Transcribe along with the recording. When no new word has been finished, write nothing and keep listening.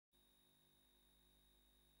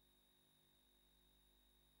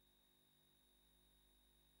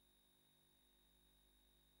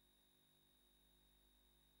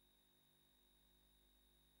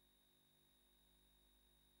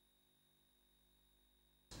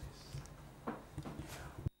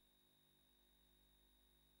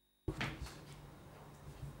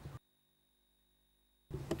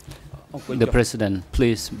The President,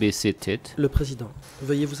 please be seated. Le Président,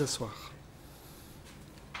 veuillez vous asseoir.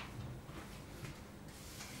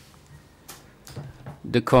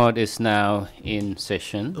 The court is now in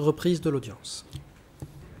session. Reprise de l'audience.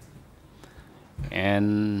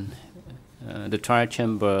 And the trial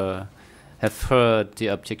chamber have heard the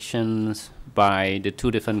objections by the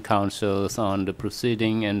two different counsels on the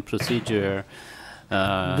proceeding and procedure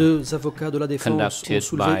Deux avocats de la défense ont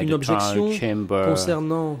soulevé une objection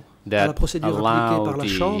concernant la procédure appliquée par la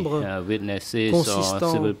Chambre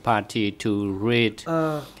consistant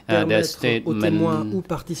à permettre aux témoins ou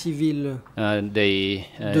parties civiles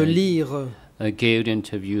de lire leur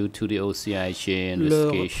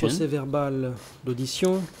procès-verbal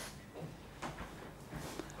d'audition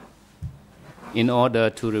in order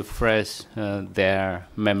to refresh their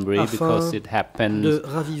memory because it happened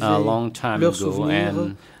a long time ago,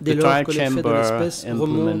 and the trial chamber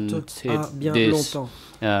implemented this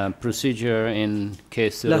procedure in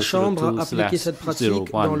case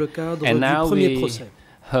 02/01, and now we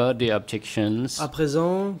heard the objections,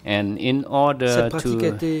 and in order to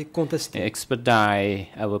expedite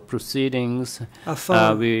our proceedings,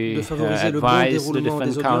 we advise the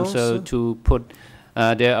defense counsel to put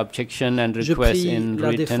their objection and request in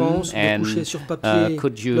written, and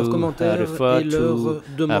could you refer to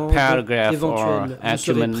a paragraph or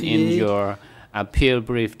argument in your appeal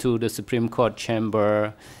brief to the Supreme Court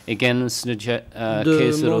chamber against the case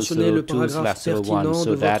 02/01,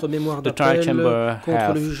 so that the trial chamber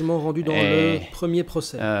have a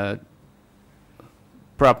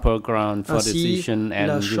proper ground for decision,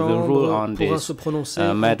 and we will rule on this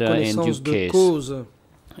matter in due case.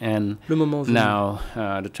 And now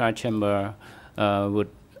the trial chamber would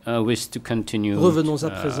wish to continue with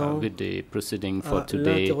the proceeding for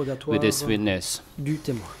today with this witness.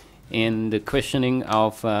 In the questioning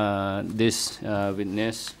of this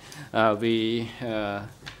witness, we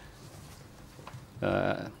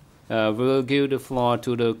will give the floor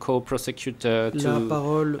to the co-prosecutor to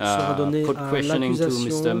put questioning to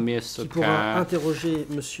Mr. Mir-Soka.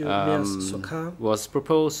 Was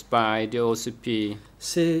proposed by the OCP.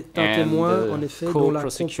 C'est un témoin, en effet, dont la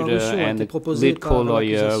comparution a été proposée par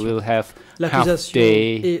l'accusation. L'accusation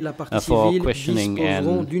et la partie civile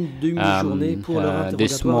disposeront d'une demi-journée pour leur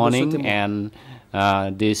interrogatoire de ce témoin.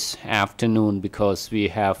 This afternoon, because we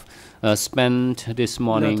have spent this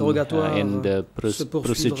morning in the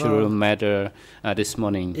procedural matter this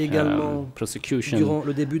morning. Prosecution, durant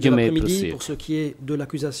le début de l'après-midi, pour ce qui est de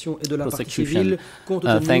l'accusation et de la partie civile, compte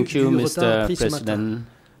tenu thank you, du retard Mr. pris ce matin. President.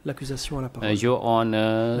 L'accusation à la parole. Your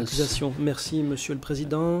honors, l'accusation. Merci, Monsieur le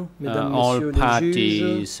Président, Mesdames, all Messieurs parties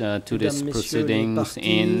les juges, to this proceedings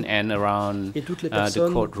in and around the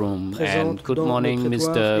courtroom. And good morning,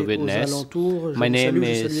 Mr. Witness. My name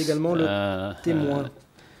is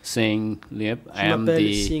Singh Liep. I am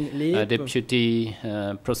the deputy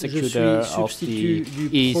prosecutor of the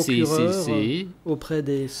ECCC.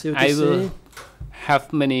 I will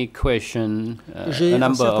have many questions, a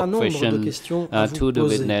number of questions to the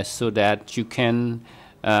witness, so that you can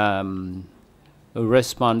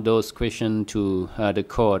respond those questions to the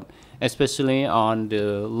court, especially on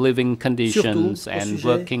the living conditions and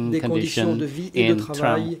working conditions in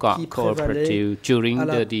Tramcock Cooperative during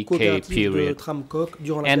the DK period.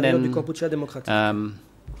 And then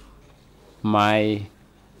my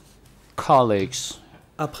colleagues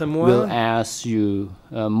will ask you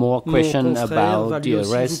more questions about the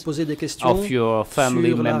arrest of your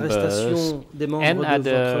family members and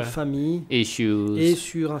other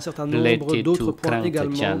issues related to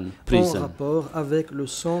Krangtachan prison.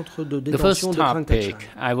 The first topic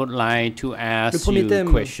I would like to ask you a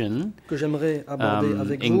question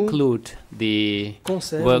include the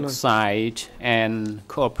work site and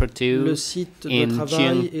cooperative in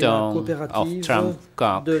Chiengtong of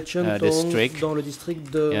Tramcock district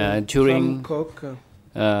during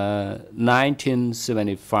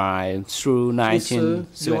 1975 through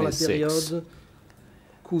 1976.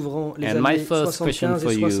 And my first question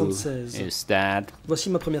for you is that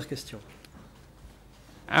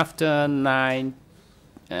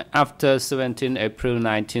after 17 April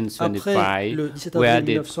 1975, where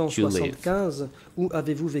did you live? Où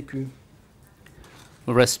avez-vous vécu?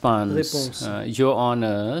 Response. Your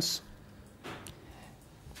honors,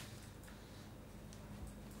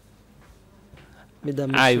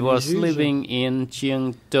 I was living in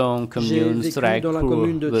Chiengtong Commune,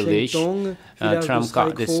 Sraikur Village,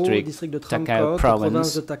 Tramcock District, Takeo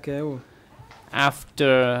Province.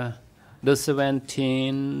 After the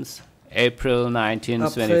 17th April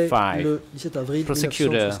 1925.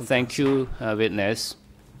 Prosecutor, thank you, witness.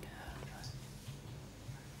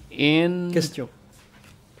 In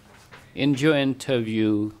in your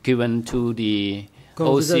interview given to the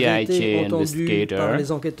Quand vous avez OCIJ été entendu investigator, par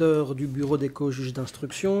les enquêteurs du bureau d'éco-juge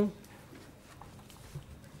d'instruction,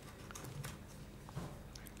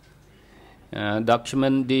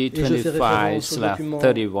 document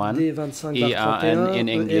D25/31, ERN in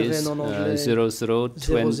English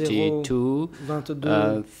 0022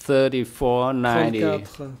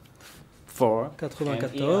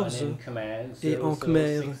 3494 et en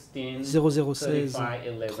Khmer 0016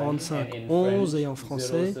 35 11 et en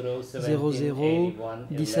français 00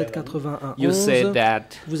 17 81 You 11. said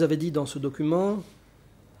that Vous avez dit dans ce document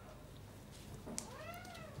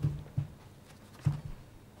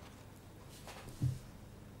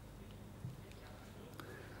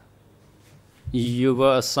you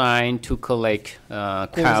were assigned to collect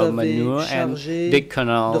cow manure and dig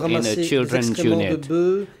canal in a children's unit.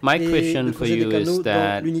 My question for you is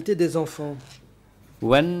that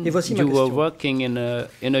when you were working in a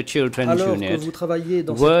children's unit,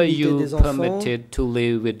 were you permitted to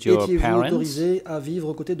live with your parents?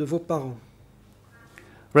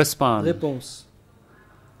 Response.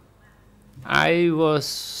 I was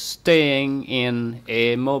staying in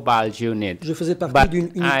a mobile unit, but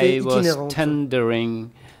I was tendering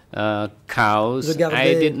cows.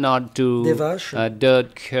 I did not do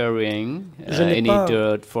dirt carrying, any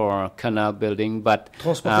dirt for canal building, but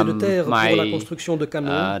my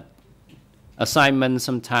assignment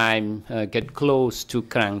sometimes get close to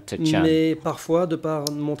Krang Tachan. Mais parfois, de par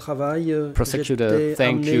mon travail, Prosecutor,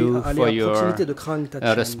 thank you for your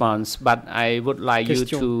response, but I would like you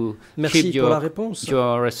to keep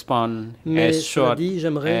your response as short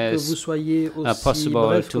as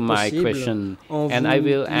possible to my question, and I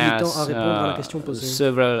will ask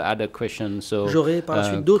several other questions. So,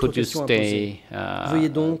 could you stay?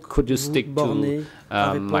 Could you stick to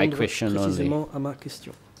my question only?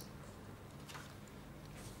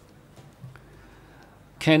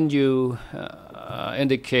 Can you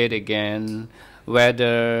indicate again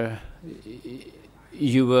whether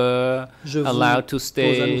you were allowed to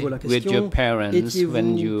stay with your parents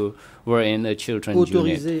when you were in a children's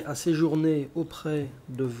unit?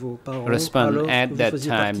 Respond, at that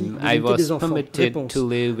time, I was permitted to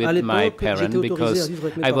live with my parents because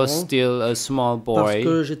I was still a small boy,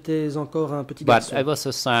 but I was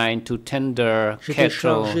assigned to tender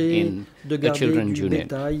cattle in a children's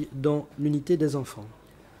unit.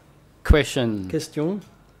 Question.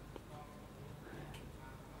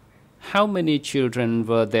 How many children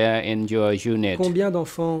were there in your unit? Combien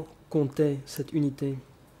d'enfants comptait cette unité?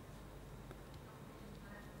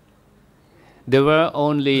 There were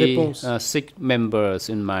only 6 members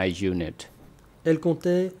in my unit. Elle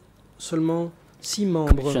comptait seulement 6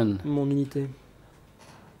 membres, mon unité.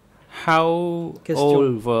 How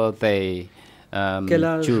old were they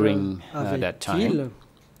during that time?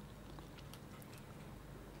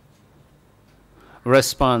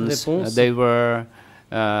 Response. They were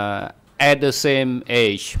at the same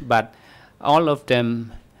age, but all of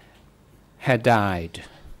them had died.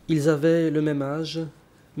 Ils avaient le même âge,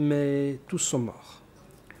 mais tous sont morts.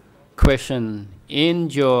 Question. In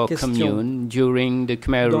your commune during the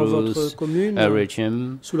Khmer Rouge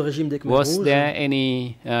regime, was there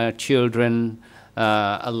any children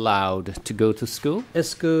allowed to go to school?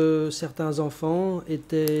 Est-ce que certains enfants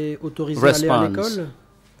étaient autorisés à aller à l'école?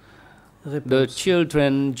 The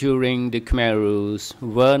children during the Khmer Rouge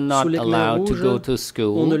were not allowed to go to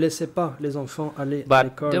school. On ne laissait pas les enfants aller à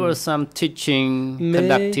l'école. But there was some teaching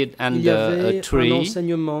conducted under a tree. Il y avait un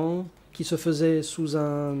enseignement qui se faisait sous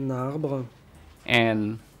un arbre.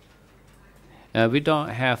 And we don't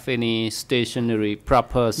have any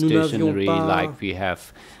proper stationery like we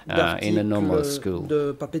have in a normal school.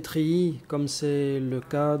 De papeterie comme c'est le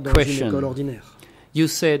cas dans une école ordinaire. You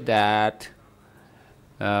said that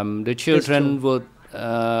the children would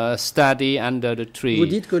study under the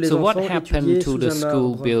tree. So what happened to the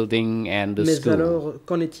school building and the school? Mais alors,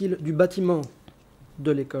 qu'en est-il du bâtiment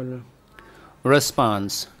de l'école?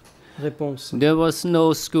 Response. Réponse. There was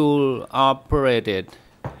no school operated.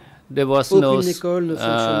 There was no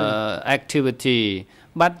activity.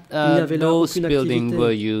 But those buildings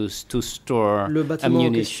were used to store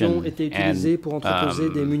ammunition and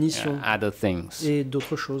other things. Et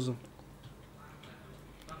d'autres choses.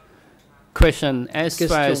 Question. As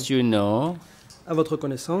far as you know, à votre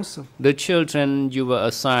connaissance, the children you were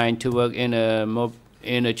assigned to work in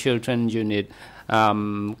a children's unit,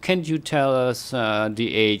 can you tell us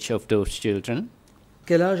the age of those children?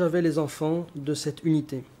 Quel âge avaient les enfants de cette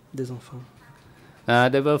unité des enfants?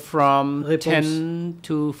 They were from 10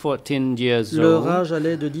 to 14 years old. Leur âge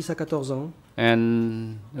allait de 10 à 14 ans.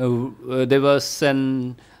 and they were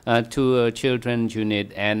sent to a children's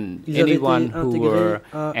unit, and anyone who were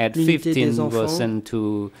at 15 was sent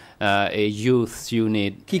to a youth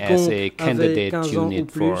unit as a candidate unit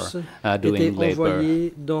for doing labor.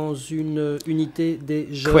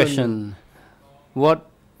 Question: what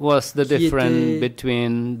was the difference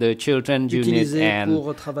between the children's unit and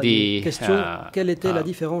the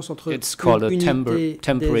it's called a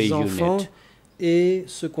temporary unit? Et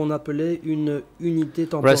ce qu'on appelait une unité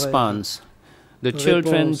temporaire. Response: the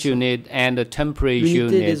children's unit and the temporary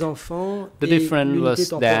unit. The difference was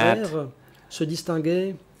that se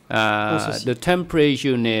distinguaient the temporary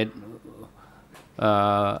unit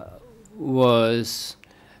was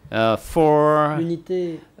for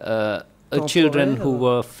children who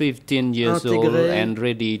were 15 years old and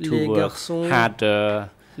ready to work harder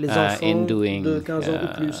in doing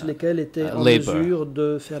labor.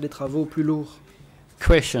 De faire des travaux plus lourds.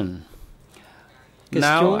 Question.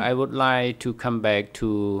 Now I would like to come back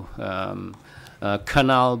to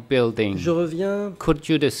canal building. Je reviens Could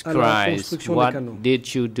you describe what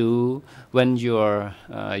did you do when your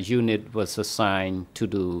unit was assigned to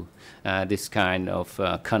do this kind of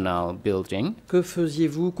canal building? Que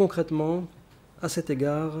faisiez-vous concrètement à cet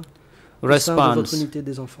égard au sein de votre unité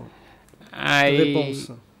des enfants? I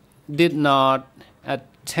did not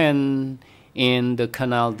attend in the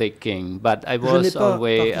canal digging, but I was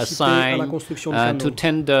always assigned to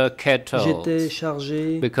tend the cattle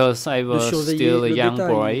because I was still a young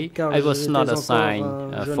boy. I was not assigned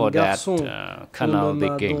for that canal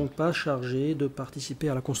digging. Donc pas chargé de participer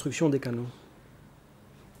à la construction des canaux.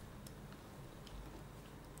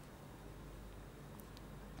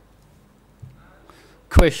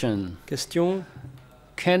 Question.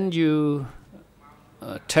 Can you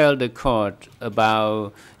tell the court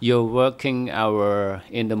about your working hour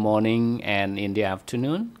in the morning and in the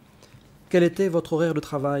afternoon? Quel était votre horaire de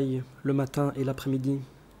travail le matin et l'après-midi?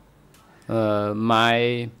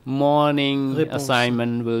 My morning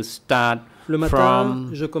assignment will start le matin, from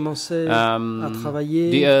je commençais à travailler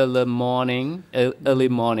the early morning,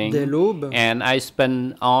 dès l'aube, and I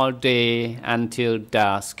spend all day until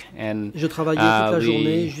dusk. And je travaillais toute la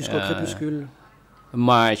journée jusqu'au crépuscule.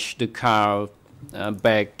 March the cow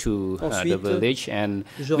back to the village, and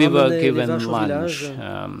we were given lunch.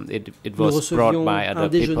 It was brought by other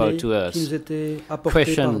people to us.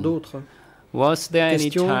 Question: was there any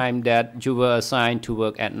time that you were assigned to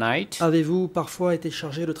work at night? Avez-vous parfois été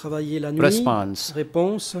chargé de travailler la nuit? Response: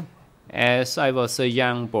 Réponse: as I was a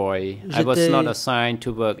young boy, I was not assigned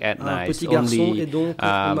to work at night. Only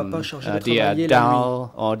the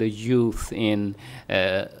adult or the youth in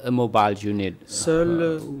a mobile unit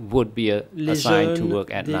would be assigned to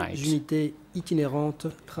work at night. Unités itinérantes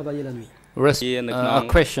travaillaient la nuit. A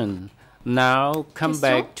question. Now come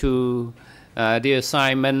back to the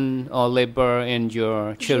assignment or labor in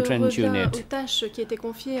your children's unit. Aux tâches qui étaient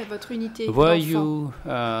confiées à votre unité Were you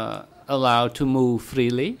allowed to move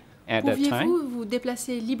freely at that time? Pouviez-vous vous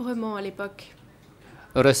déplacer librement à l'époque?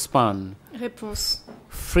 Réponse: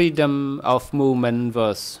 freedom of movement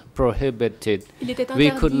was prohibited. Il était We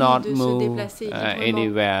interdit could not de move se déplacer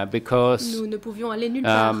anywhere because nous ne pouvions aller nulle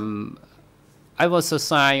part. I was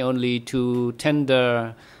assigned only to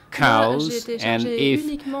tender cows, and if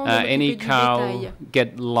any cow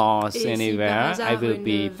get lost anywhere, I will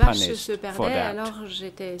be punished for that. Alors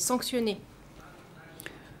j'étais sanctionné.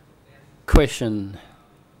 Question.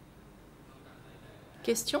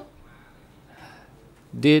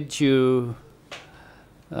 Did you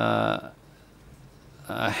have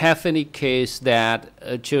any case that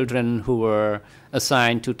children who were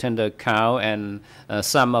assigned to tend a cow and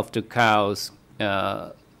some of the cows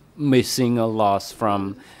missing or lost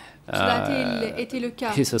from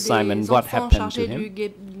his assignment? What happened to him?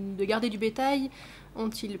 De garder du bétail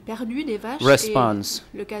ont-ils perdu des vaches? Response: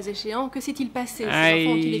 et le cas échéant, que s'est-il passé? Ces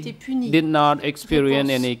enfants ont-ils été punis? I did not experience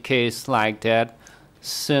any case like that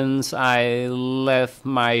since I left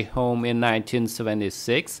my home in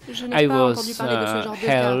 1976. I was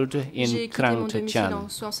held in Krang Thachan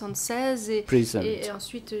prison. Et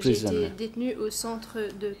ensuite j'ai été détenu au centre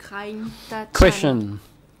de Krang Thachan. Question.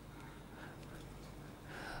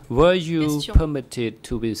 Were you permitted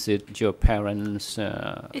to visit your parents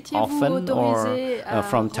often or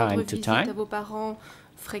from time to time? À vos parents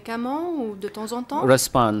fréquemment ou de temps en temps?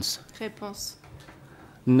 Response: Réponse: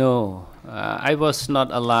 no, I was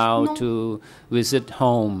not allowed to visit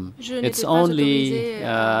home. It's only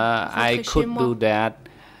I could do that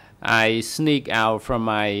I sneak out from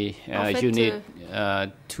my unit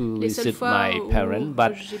to visit my parents,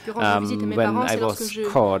 but when I was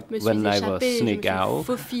caught, when I was sneak out,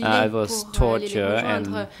 I was tortured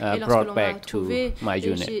and brought back to my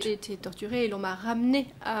unit. J'ai été torturé et l'on m'a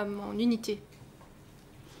ramené à mon unité.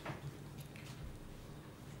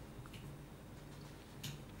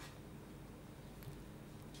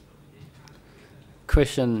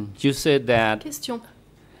 Question. You said that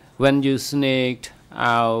when you sneaked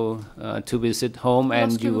out to visit home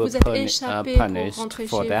and you were punished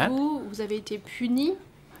for that. Vous avez été puni.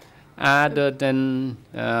 Other than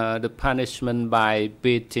the punishment by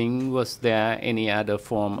beating, was there any other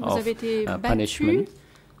form of punishment?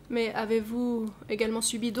 Mais avez-vous également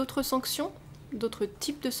subi d'autres sanctions, d'autres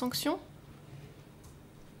types de sanctions?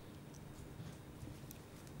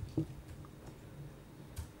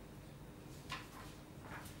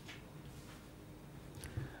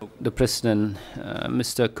 The President,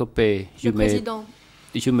 Mr. Koppe, you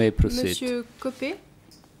may proceed. Monsieur Koppe,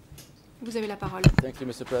 vous avez la parole. Thank you,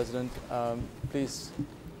 Mr. President. Please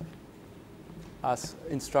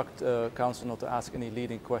instruct Council not to ask any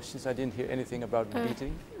leading questions. I didn't hear anything about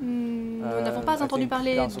beating. Nous n'avons pas entendu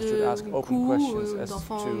parler de coups,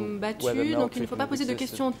 d'enfants battus, donc il ne faut pas poser de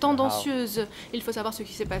questions tendancieuses. Il faut savoir ce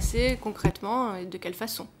qui s'est passé concrètement et de quelle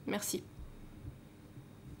façon. Merci.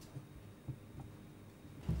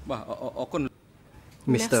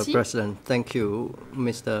 Mr. President, thank you,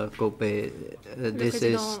 Mr. Koppe. This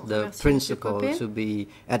is the principle to be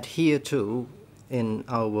adhered to in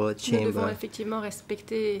our chamber. Nous devons effectivement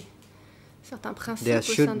respecter certains principes au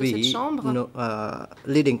sein de cette chambre. No,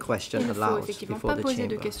 leading question Il ne faut allowed effectivement before pas the poser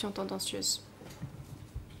de chamber. questions tendancieuses.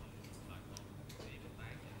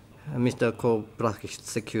 Mr.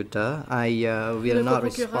 Co-Prosecutor, I will not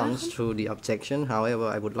respond to the objection. However,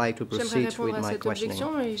 I would like to proceed with my questioning.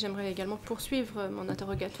 Et j'aimerais également poursuivre mon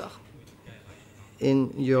interrogatoire.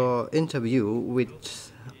 In your interview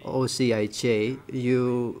with OCIJ,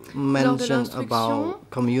 you mentioned about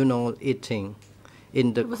communal eating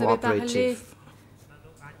in the vous avez parlé cooperative.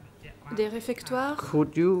 Des réfectoires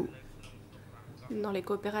Could you dans les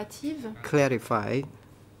coopératives? clarify?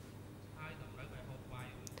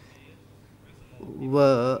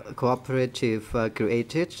 Were cooperative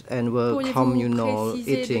created and were communal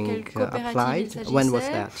eating applied? When was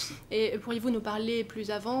that? Et pourriez-vous nous parler plus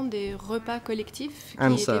avant des repas collectifs qui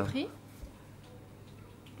Answer. étaient pris?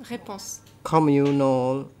 Réponse.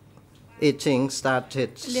 Communal eating started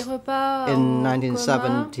Les repas in en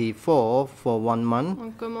 1974 for 1 month, commun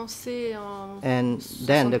ont commencé en and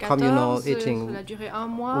then the communal 74, eating cela a duré 1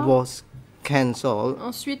 mois. was cancelled.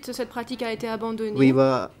 Ensuite, cette pratique a été abandonnée. We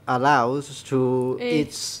were allowed to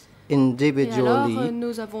eat individually alors,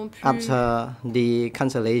 nous avons pu after the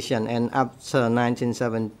cancellation, and after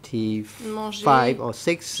 1975 or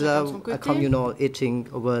 6, communal eating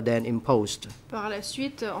were then imposed. Par la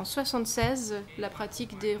suite, en 76, la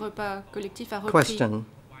pratique des repas collectifs a repris. Question.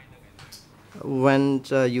 When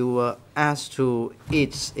you were asked to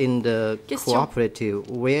eat in the cooperative,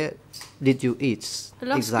 where did you eat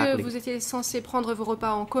Lorsque vous étiez censé prendre vos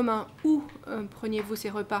repas en commun, où preniez-vous ces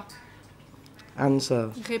repas? Answer.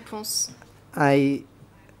 Réponse. I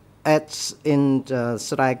ate in the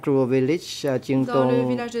Sraikru village, Dans le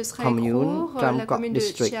village de commune, Sraikru, la commune de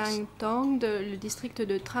district. Chiangtong, le district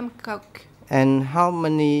de Tramkok. And how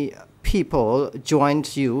many people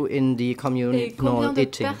joined you in the Et communal combien de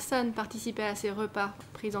eating? personnes participaient à ces repas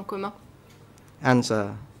pris en commun? Answer.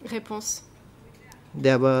 Réponse.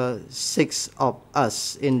 There were 6 of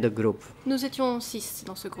us in the group. Nous étions 6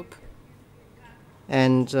 dans ce groupe.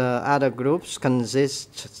 And other groups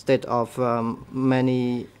consisted of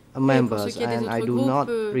many members, and I do not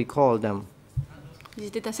recall them. Ils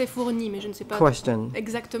étaient assez fournis, mais je ne sais pas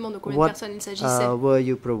exactement de combien de personnes il s'agissait. What were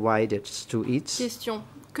you provided to eat? Question.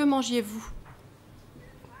 Que mangiez-vous?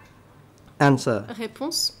 Answer.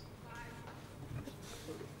 Réponse.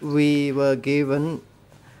 We were given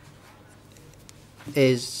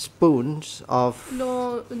a spoon of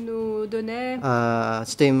nous donnait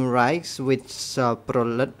steamed rice with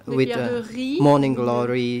morning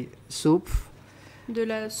glory soup. De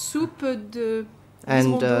la soupe de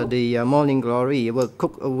and the morning glory were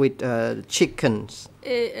cooked with chickens.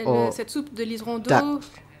 Et cette soupe de liseron-d'eau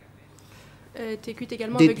était cuite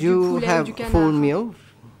également avec du poulet et du canard. Did you have full meal?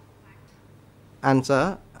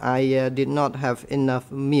 Answer. I did not have enough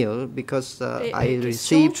meal because I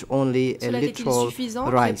received only a little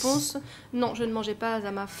rice. Réponse, non, je ne mangeais pas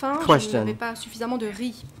à ma faim. Question. Je n'avais pas suffisamment de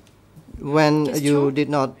riz. When you did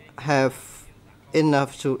not have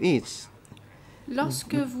enough to eat,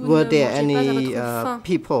 Lorsque vous were ne there mangez pas à any votre faim,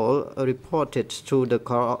 people reported to the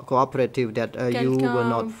cooperative that you were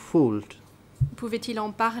not fooled? Pouvait-il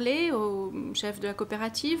en parler au chef de la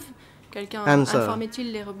coopérative? Quelqu'un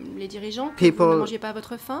informait-il les dirigeants que vous ne mangiez pas à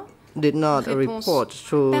votre faim? Did not report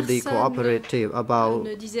to the cooperative about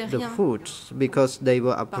the foods because they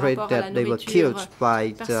were afraid that they were killed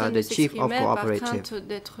by the chief of cooperative.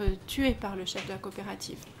 D'être tué par le chef de la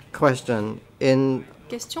coopérative. Question: in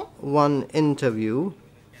Question? one interview,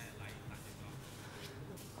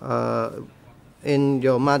 in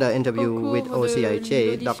your mother interview with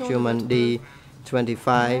OCIJ, document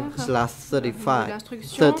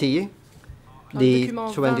D25/30. The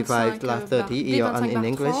 25/30 EON in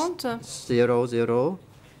English 00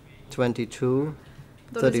 22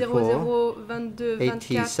 34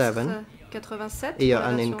 87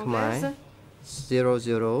 EON in Khmer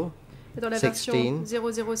 00 16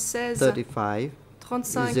 35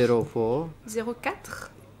 04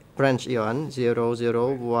 French EON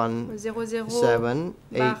 001 7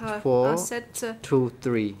 84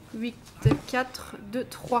 23.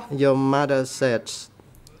 Your mother said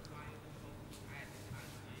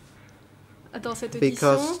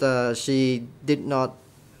because she did not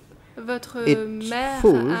Votre eat mère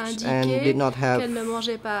food a and indiqué did not have qu'elle ne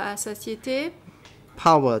mangeait pas à satiété,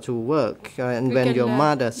 power to work, and when your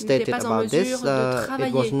mother stated pas en about this, mesure de it was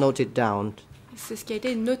travailler. noted down. C'est ce qui a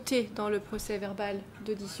été noté dans le procès verbal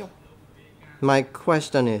d'audition. My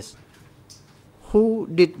question is, who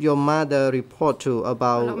did your mother report to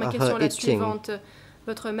about Alors ma question her est la eating? suivante.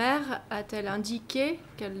 Votre mère a-t-elle indiqué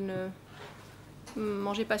qu'elle ne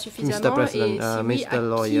mangeait pas suffisamment? Mr. President, et si oui, Mr.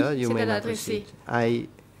 Lawyer, à qui you may s'est-elle not adressée? proceed. I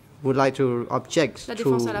would like to object La to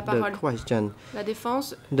défense a la the parole. question. La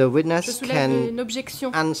défense, The je witness soulève une can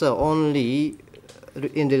objection. answer only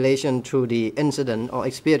in relation to the incident or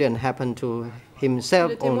experience happened to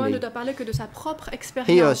himself Le témoin only. ne doit parler que de sa propre He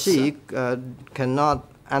or expérience. she cannot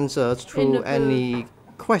answer Il through ne peut any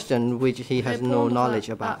question which he has no répondre knowledge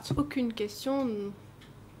à about. aucune question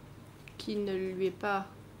qui ne lui est pas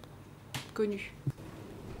connue.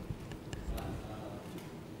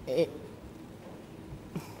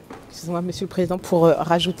 Excusez-moi, Monsieur le Président, pour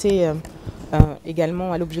rajouter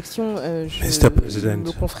également à l'objection,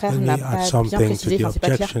 le confrère n'a pas bien précisé, enfin c'est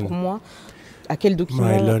pas clair pour moi à quel document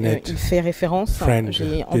il fait référence.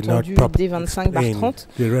 J'ai entendu D25/30,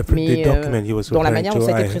 mais dans la manière dont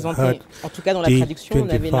ça a été présenté, en tout cas dans la traduction, on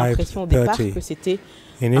avait l'impression au départ que c'était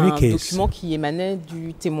un document qui émanait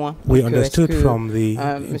du témoin. Donc, est-ce que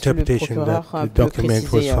Monsieur le procureur peut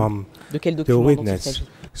préciser de quel document il s'agit?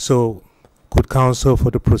 So, could counsel for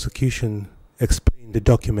the prosecution explain the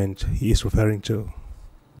document he is referring to?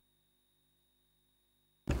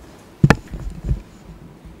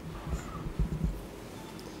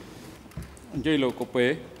 Monsieur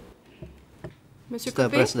Mr. Copé,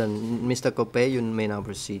 President, Mr. Copé, you may now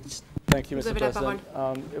proceed. Thank you, Vous Mr. avez la President.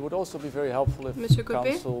 It would also be very helpful if Monsieur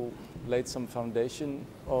Copé. Council laid some foundation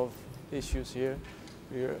of issues here.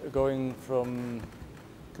 We are going from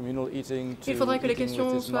communal eating to il faudrait que les eating with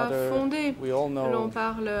questions his soient mother. fondées. We all know L'on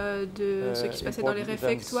parle de ce qui se passait dans les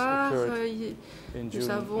réfectoires. in Nous June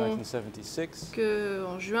savons 1976.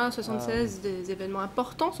 qu'en juin 1976, des événements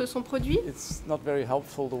importants se sont produits. It's not very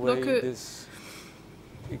helpful the way Donc, this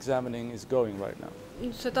examining is going right now.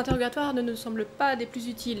 cet interrogatoire ne nous semble pas des plus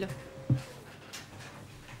utiles.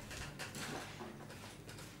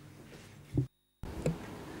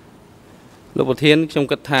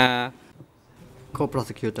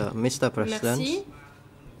 Co-prosecutor, Mr. President. Merci.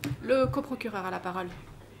 Le coprocureur a la parole.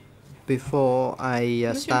 Before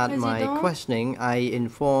I start my questioning, I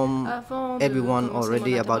inform everyone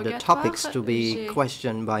already about the topics to be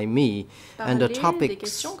questioned by me, and the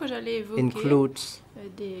topics include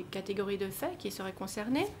des catégories de faits qui seraient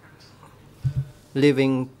concernées.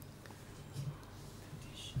 Living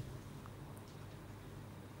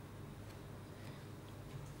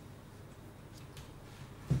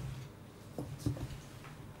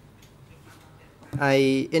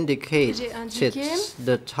I indicated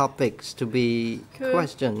the topics to be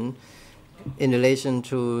questioned in relation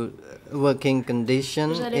to working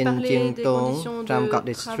conditions in Jientong, Tramkot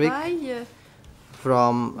district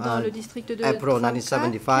from April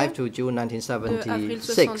 1975 to June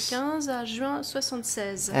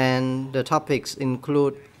 1976. And the topics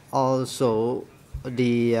include also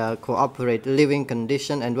the living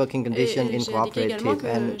condition and working condition in cooperative.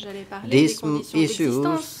 And these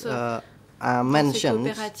issues are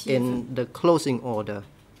mentioned in the closing order.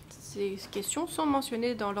 Ces questions sont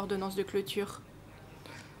mentionnées dans l'ordonnance de clôture.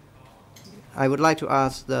 I would like to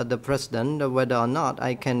ask the President whether or not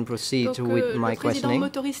I can proceed with my questioning. Le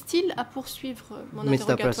Président m'autorise-t-il à poursuivre mon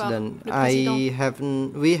Mr. President, we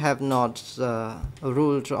have not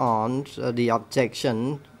ruled on the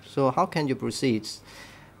objection, so how can you proceed?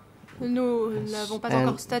 Nous n'avons pas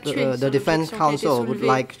encore statué. The Defense Council would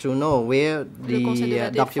like to know where the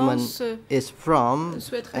document is from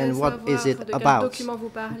and what is it about.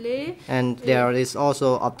 And there is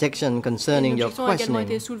also objection concerning your questioning.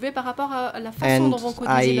 And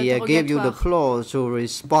I gave you the floor to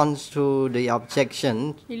respond to the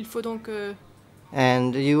objection.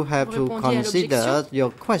 And you have to consider your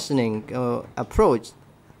questioning approach.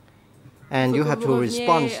 And you have to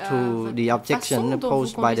respond to the objection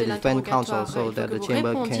posed by the Defense Council so that the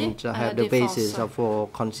Chamber can have the basis for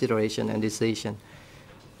consideration and decision.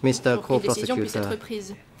 Mr. Co-Prosecutor,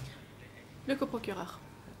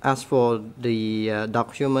 as for the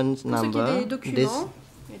document number, this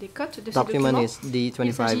document is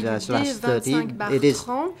D25/30. It is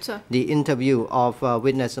the interview of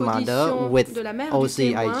witness mother with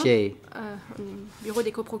OCIJ.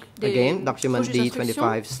 Again, document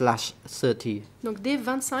D25/30. Donc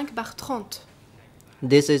D25/30.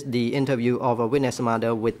 This is the interview of a witness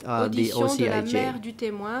mother with the OCIJ. De la mère du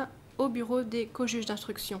témoin au bureau des co-juges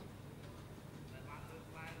d'instruction.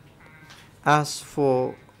 As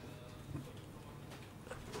for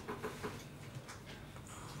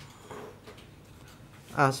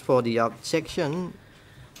the objection,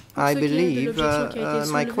 I believe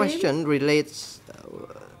my question relates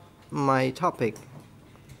my topic.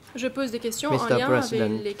 Je pose des questions en lien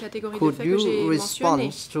avec les catégories de faits que j'ai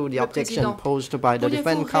mentionnées. To the objection posed by the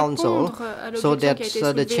Defense Council so that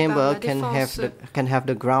the Chamber can have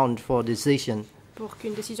the ground for decision? Pour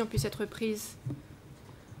qu'une décision puisse être prise.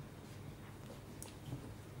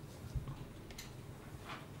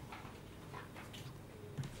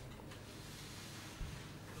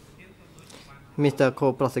 Mr.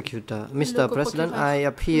 Co-Prosecutor, Mr. President, I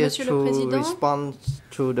appear to respond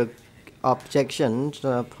to the objections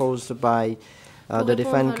posed by the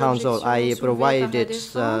Defense Council. I provided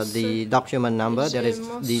the document number, that is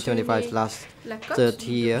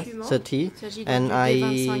D25/30, and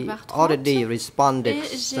I already responded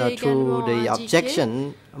to the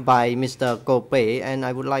objection by Mr. Copé, and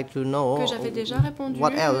I would like to know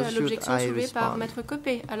what else should I respond.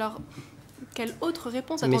 Quelle autre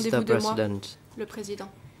réponse attendez-vous de moi, le Président?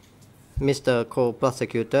 Mr.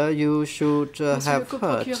 Co-Prosecutor, you should have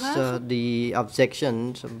heard the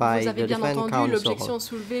objections by the Defense Council,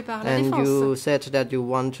 and you said that you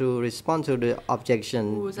want to respond to the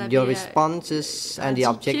objection. Your responses and the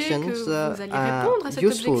objections are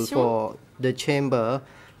useful for the Chamber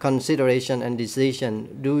consideration and decision.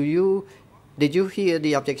 Did you hear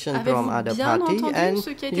the objection from other party? And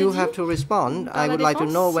you have to respond. I would like to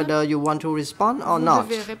know whether you want to respond or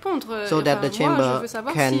not, so that the Chamber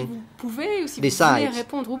can decide.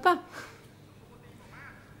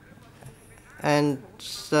 And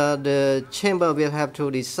the Chamber will have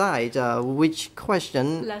to decide which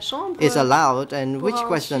question is allowed and which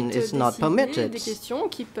question is not permitted.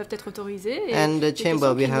 And the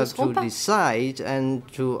Chamber will have to decide and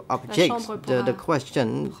to object the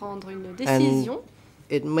question, and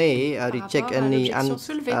it may reject any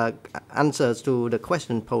answers to the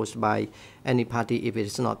question posed by any party if it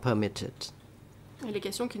is not permitted. Et les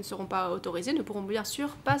questions qui ne seront pas autorisées ne pourront bien sûr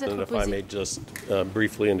pas être posées. If I may just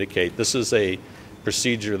briefly indicate, this is a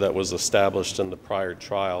procedure that was established in the prior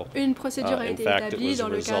trial. Une procédure a été établie dans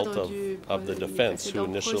le cadre of the defense who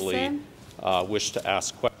initially wished to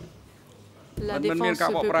ask questions. La défense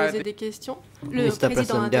peut poser des questions. Mr.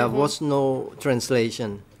 President, there was no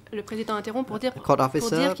translation. Le président interrompt pour dire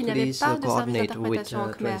qu'il n'y avait pas de service d'interprétation en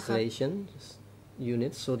khmer.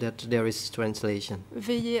 Unit so that there is translation.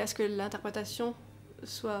 Veillez à ce que l'interprétation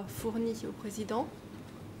soit fournie au président.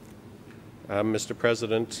 Mr.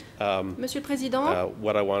 President, Monsieur le Président,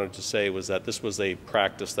 what I wanted to say was that this was a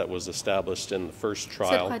practice that was established in the first trial.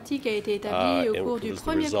 Cette pratique a été établie au cours du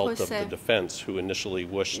premier procès. Et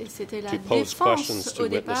c'était la défense au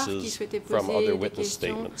départ qui souhaitait poser des questions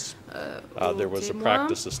aux témoins.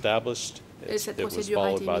 Et cette procédure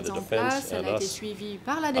a été mise en place, elle a été suivie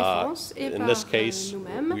par la défense et par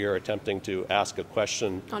nous-mêmes.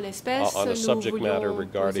 En l'espèce, nous voulions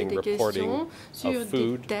poser des questions sur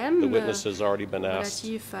des thèmes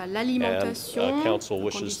relatifs à l'alimentation, aux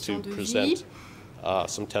conditions de vie.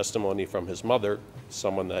 Some testimony from his mother,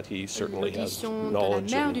 someone that he certainly has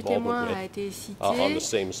knowledge and involvement with, on the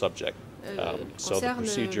same subject. concerne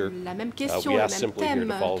la même question, le même thème. Et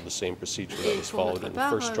pour notre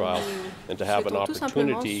part, nous souhaitons tout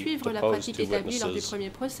simplement suivre la pratique établie lors du premier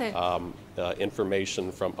procès.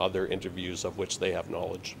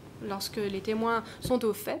 Lorsque les témoins sont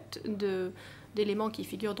au fait d'éléments qui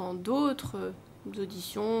figurent dans d'autres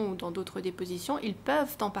auditions ou dans d'autres dépositions, ils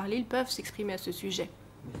peuvent en parler, ils peuvent s'exprimer à ce sujet.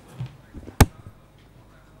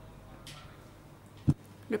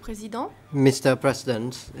 Le président. Mr.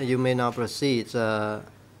 President, you may now proceed,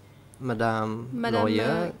 Madame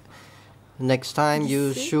Lawyer. Next time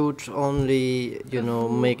you should only,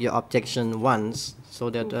 make your objection once, so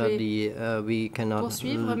that we cannot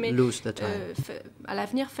lose the time. À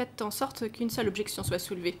l'avenir, faites en sorte qu'une seule objection soit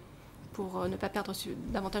soulevée pour ne pas perdre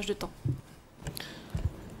davantage de temps.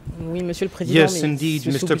 Oui, Monsieur le Président. Yes, indeed,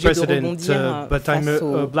 Mr. President, but I'm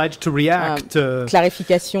obliged to react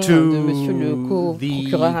clarification de Monsieur le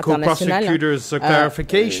co-procureur international.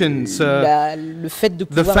 Clarifications. Le fait de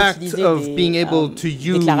pouvoir utiliser des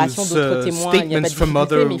déclarations d'autres témoins, il n'y a pas de difficulté, mais il faut au moins,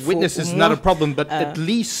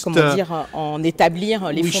 comment dire, en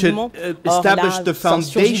établir les fondements. Or là, ça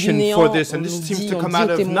surgit du néant, on nous dit au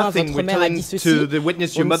témoin, votre mère a dit ceci.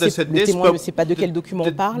 Le témoin ne sait pas de quel document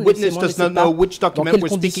on parle, le témoin ne sait pas dans quelles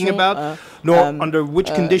conditions nor under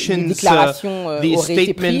which conditions these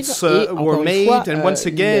statements were made, and once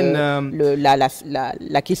again,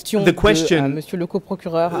 la question the question, Monsieur le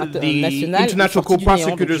co-procureur national, international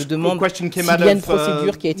co-prosecutor's question came out of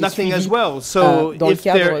nothing as well. So if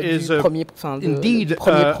there is indeed du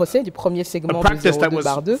premier segment a practice that was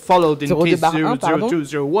followed in case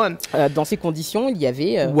 0201, dans ces conditions, il y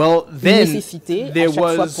avait une nécessité à chaque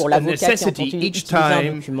fois pour l'avocat qui a utilisé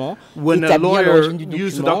un document, établir l'origine du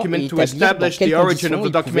document to establish the origin of the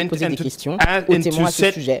document and to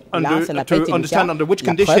set to understand under which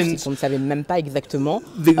conditions the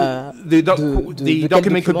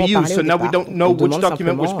document could be used. So now we don't know which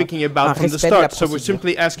document we're speaking about from the start. So we're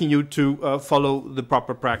simply asking you to follow the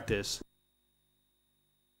proper practice.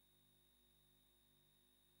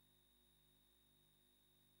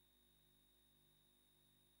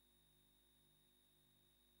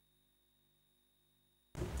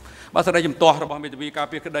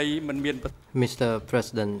 Mr.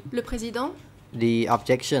 President, le président, the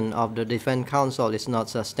objection of the defense counsel is not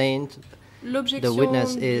sustained. The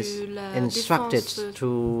witness is instructed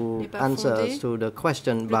to answer to the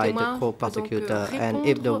question by the co-prosecutor, and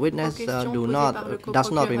if the witness does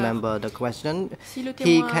not remember the question,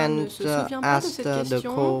 he can ask the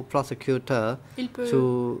co-prosecutor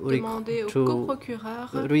to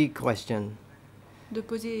re-question. De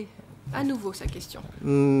poser à nouveau sa question.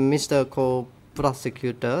 Mr.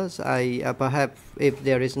 Co-prosecutors, perhaps if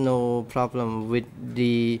there is no problem with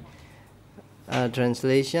the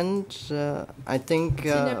translation, I think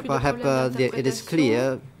perhaps it is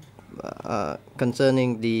clear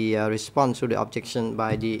concerning the response to the objection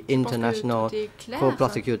by the international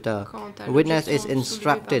co-prosecutor. Witness is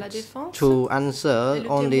instructed to answer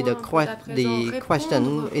only the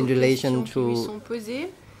question in relation to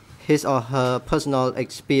his or her personal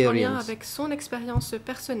experience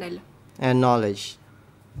and knowledge.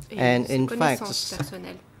 And in fact,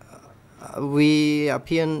 we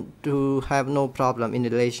appear to have no problem in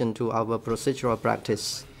relation to our procedural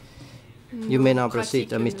practice. You may now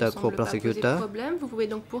proceed, Mr. Co-Prosecutor.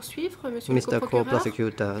 Mr.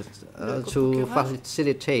 Co-Prosecutor, to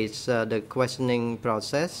facilitate the questioning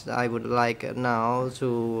process, I would like now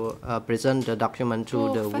to present the document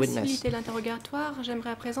to the witness.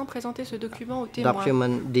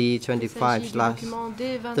 Document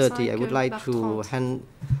D25/30. I would like to hand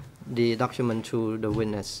the document to the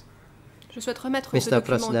witness. Mr.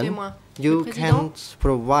 President, you can't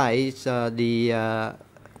provide the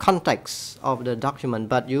context of the document,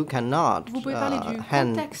 but you cannot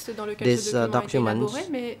hand this document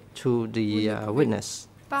to the witness.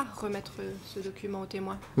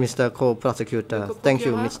 Mr. Co-Prosecutor, thank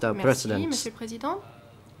you, Mr. President.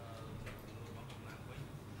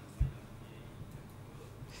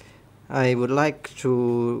 I would like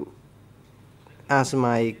to ask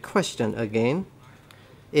my question again.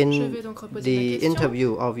 In the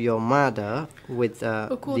interview of your mother with the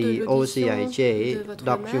OCIJ,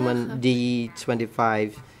 document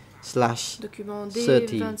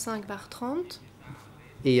D25/30,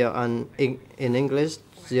 in English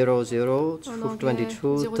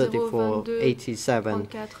 00223487,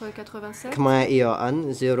 Khmer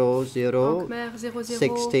EON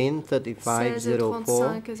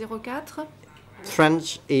 00163504,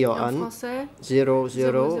 French EON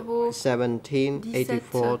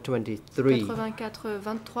 00178423.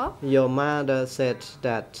 Your mother said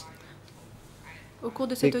that Au cours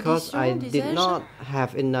de cette audition, disais-je,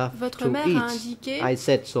 votre mère a indiqué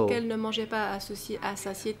qu'elle ne mangeait pas à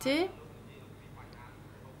satiété.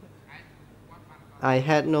 I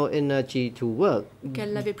had no energy to work.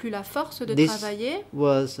 Qu'elle n'avait plus la force de travailler.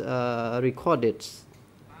 Was recorded.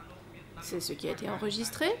 C'est ce qui a été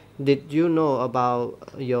enregistré. Did you know about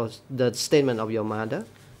the statement of your mother?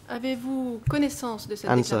 Avez-vous connaissance de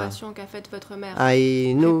cette déclaration qu'a faite votre mère?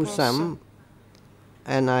 I knew some,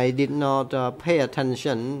 and I did not pay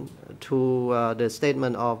attention to the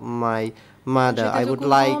statement of my mother. I would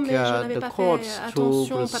like the courts to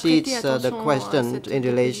proceed the question in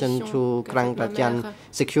relation to Krang Prajan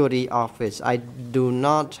Security Office. I do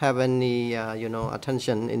not have any,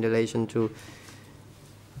 attention in relation to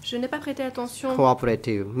Je n'ai pas prêté attention.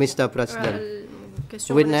 Cooperative, Mr. President.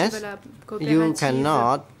 Witness, you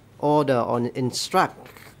cannot order or instruct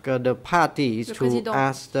the parties to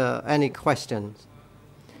ask any questions.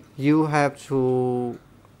 You have to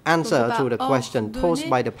answer to the question posed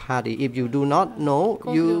by the party. If you do not know,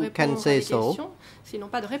 you can say so. S'ils n'ont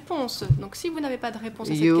pas de réponse. Donc si vous n'avez pas de réponse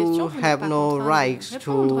à cette question, vous n'êtes pas contraint de répondre.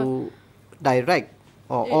 To direct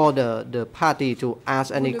or order the party to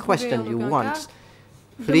ask any question you want.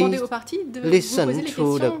 Please listen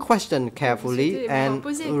to the question carefully and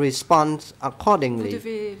respond accordingly.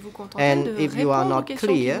 And if you are not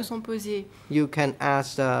clear, you can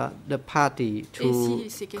ask the party to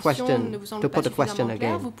put the question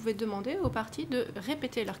again. Vous pouvez demander aux parties de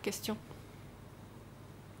répéter leurs questions.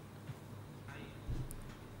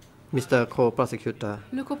 Mr. Co-Prosecutor.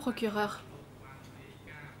 Le coprocureur.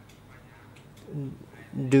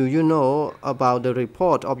 Do you know about the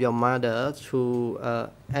report of your mother to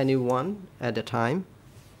anyone at the time?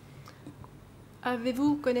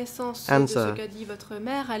 Avez-vous connaissance de ce qu'a dit votre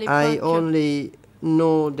mère à l'époque? I only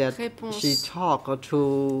know that she talked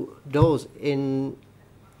to those in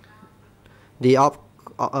the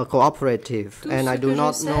cooperative, and I do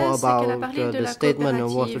not know about the statement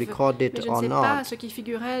was recorded or not. Je ne sais pas ce qui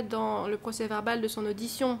figurait dans le procès-verbal de son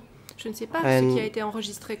audition. Je ne sais pas ce qui a été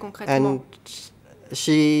enregistré concrètement.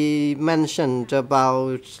 She mentioned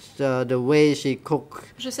about the way she cooked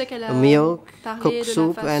milk, cooked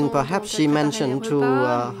soup, and perhaps she mentioned to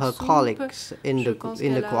her colleagues in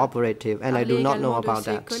the cooperative, and I do not know about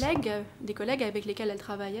that. Des collègues avec lesquels elle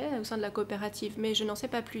travaillait au sein de la coopérative, mais je n'en sais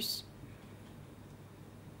pas plus.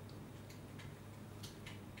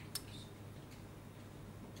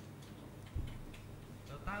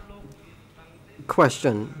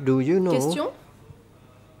 Question: Do you know? Question?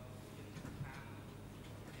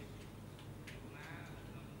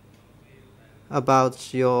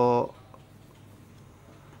 About your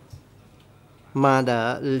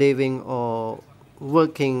mother living or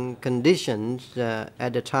working conditions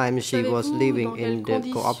at the time she was living in the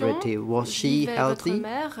cooperative. Was she healthy? Votre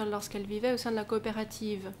mère lorsqu'elle vivait au sein de la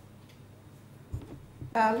coopérative.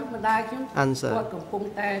 Answer.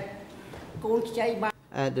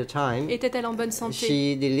 At the time, était-elle en bonne santé?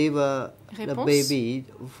 She delivered the baby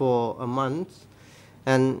for a month,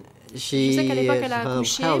 and her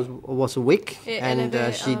health was weak, and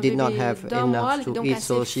she did not have enough to eat,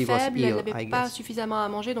 so she was ill, elle n'avait pas suffisamment à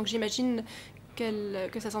manger, donc j'imagine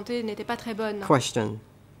que sa santé n'était pas très bonne. Question.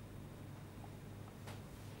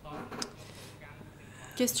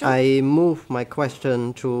 Question. I move my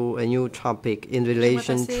question to a new topic in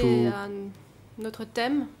relation to notre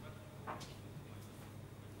thème.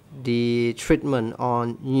 The treatment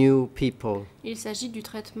on new people. Il s'agit du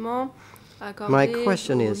traitement accordé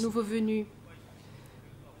aux nouveaux venus,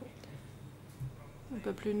 au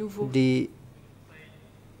peuple nouveau. The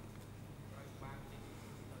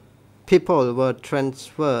people were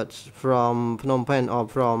transferred from Phnom Penh or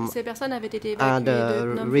from Ces personnes avaient été évacuées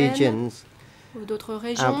de Phnom regions ou d'autres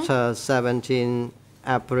régions after 17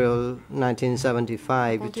 April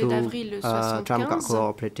 1975 to Tramka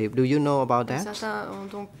Cooperative. Do you know about that? Certains ont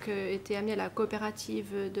donc été amenés à la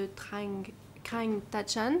coopérative de Krang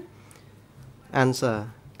Tachan. Answer.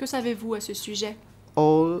 Que savez-vous à ce sujet?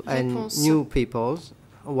 All and new peoples,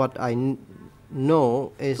 what I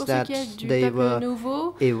know is that they were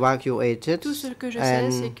evacuated. Tout ce que je sais,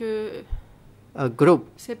 c'est que a group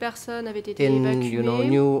ces personnes avaient été évacuées,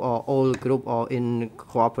 new or old group or in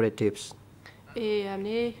cooperatives. Et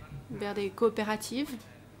amenées vers des coopératives.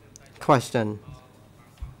 Question.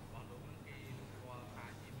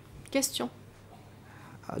 Question.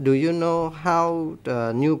 Do you know how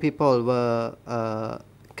the new people were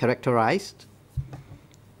characterized?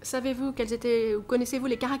 Savez-vous quelles étaient ou connaissez-vous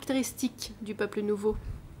les caractéristiques du peuple nouveau?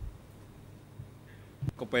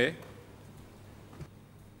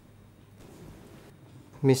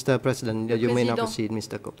 Mr. President, you may now proceed,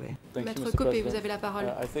 Mr. Koppe. Maître Koppe, vous avez la parole.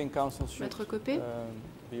 Maître Koppe.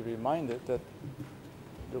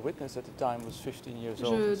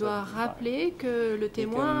 Je dois rappeler que le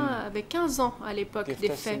témoin avait 15 ans à l'époque des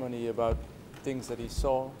faits.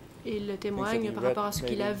 Il témoigne par rapport à ce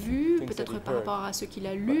qu'il a vu, peut-être par rapport à ce qu'il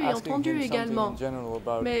a lu et entendu également.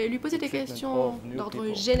 Mais lui poser des questions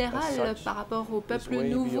d'ordre général par rapport au peuple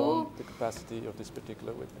nouveau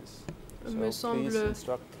me semble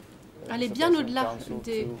aller bien au-delà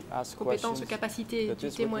des compétences ou capacités du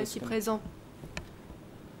témoin ici présent.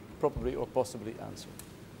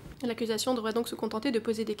 L'accusation devrait donc se contenter de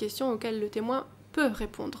poser des questions auxquelles le témoin peut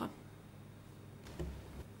répondre.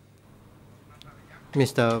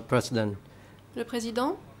 Mr. President. Le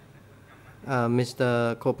Président.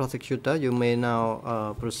 Mr. Co-prosecutor, you may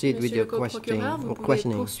now proceed with your questioning. Vous pouvez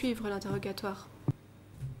poursuivre l'interrogatoire.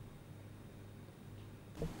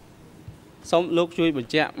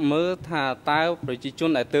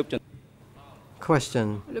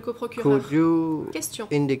 Question. Le coprocureur. Could you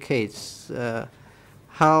indicate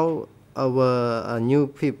how our new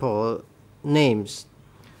people names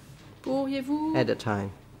Pourriez-vous at the time?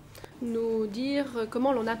 Nous dire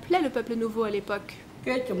comment l'on appelait le peuple nouveau à l'époque?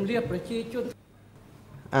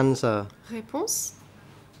 Answer. Réponse.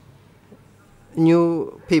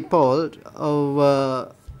 New people were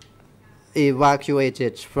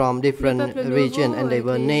evacuated from different regions and they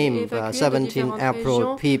were named 17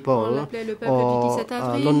 April people or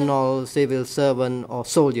Lunar civil servants or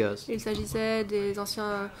soldiers. Il s'agissait des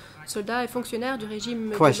anciens soldats et fonctionnaires du régime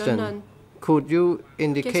de Question. London. Could you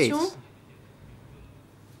indicate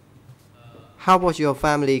how was your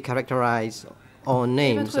family characterized or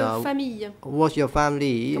named? Votre famille. Was your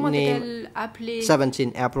family named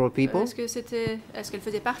 17 April people? Est-ce qu'elle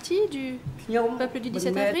faisait partie du peuple du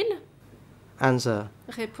 17 avril? Answer.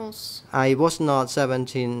 Réponse. I was not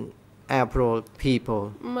 17 April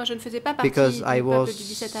people. Moi, je ne faisais pas partie because du I peuple was du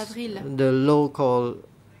 17 avril. The local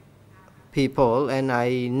people and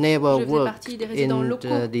I never worked in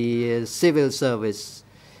the civil service.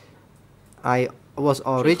 I was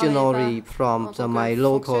originally from my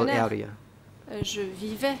local area. Je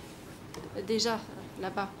vivais déjà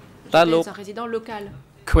là-bas. J'étais un résident local.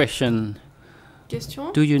 Question.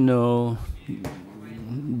 Question. Do you know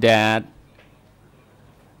that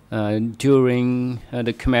during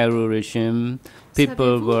the Khmer Rouge regime,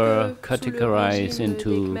 people were categorized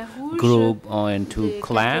into group or into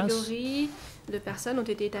class? De personnes ont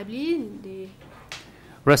été établies.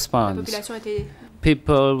 Response.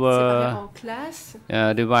 People were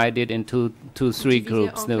divided into three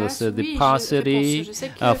groups. There was the paucity,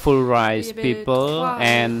 full rice people,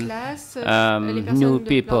 and new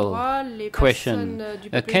people. Question.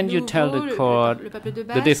 Can you tell the court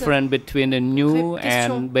the difference between the new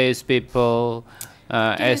and base people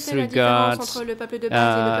as regards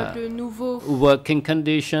working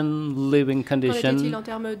condition, living condition?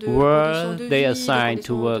 Were they assigned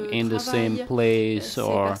to work in the same place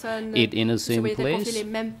or eat in the same place? Les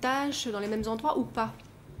mêmes tâches dans les mêmes endroits ou pas?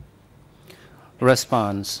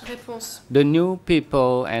 Response. The new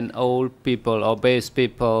people and old people or base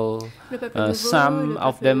people, some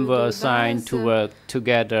of them were assigned to work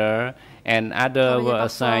together and others were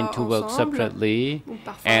assigned to work separately.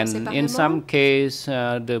 And in some cases,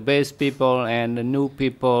 the base people and the new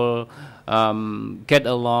people get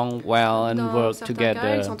along well and work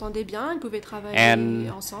together.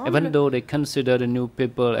 And even though they consider the new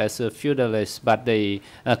people as a feudalists, but they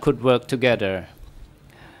could work together.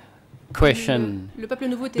 Question.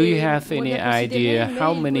 Do you have any idea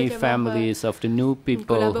how many families of the new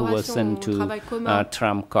people who were sent to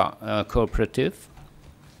Trump cooperative?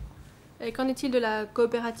 Et qu'en est-il de la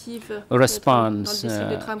coopérative? Response.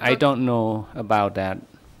 I don't know about that.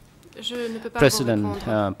 Je ne peux pas President,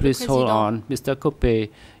 please hold on. Mr.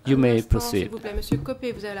 Koppe, you may proceed. S'il vous plaît, Monsieur Koppe,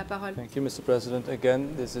 vous avez la parole. Thank you, Mr. President.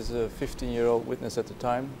 Again, this is a 15-year-old witness at the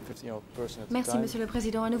time, 15-year-old person at the time. Merci, Monsieur le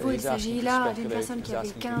Président. À nouveau, il s'agit là d'une personne qui avait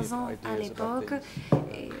 15 ans à l'époque.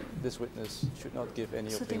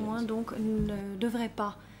 Ce témoin, donc, ne devrait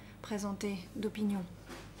pas présenter d'opinion.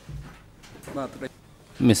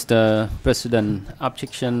 Mr. President,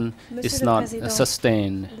 objection is not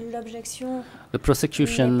sustained. The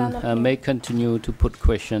prosecution may continue to put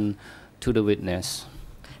question to the witness.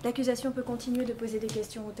 L'accusation peut continuer de poser des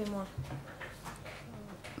questions au témoin.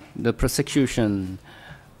 The prosecution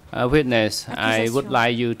witness, I would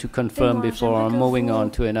like you to confirm before moving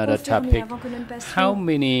on to another topic. How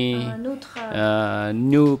many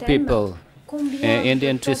new people? In the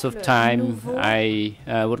interest of time, I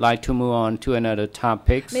would like to move on to another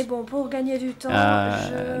topic. That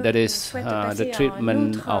is the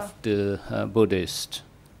treatment of the Buddhist.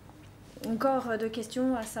 Encore de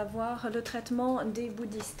questions, à savoir le traitement des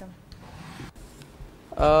bouddhistes.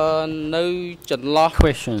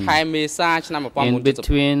 Question. In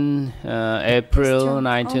between April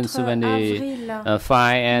 1975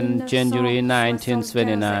 and January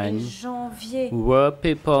 1979, were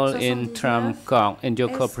people in Tramkok, in your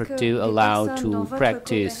cooperative, allowed to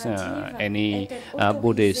practice any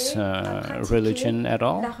Buddhist religion at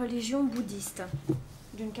all? La religion bouddhiste,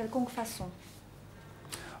 d'une quelconque façon.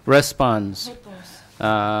 Response.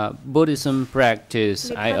 Buddhism practice,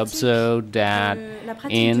 I observed that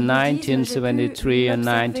in 1973 and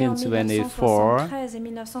 1974,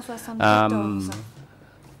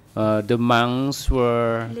 the monks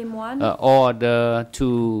were ordered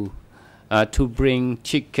to bring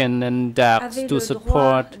chicken and ducks to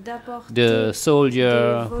support the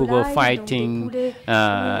soldiers who were fighting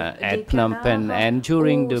at Phnom Penh. And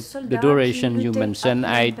during the duration you mentioned,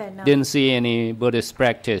 I didn't see any Buddhist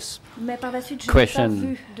practice.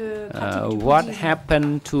 Question. What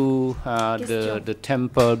happened to the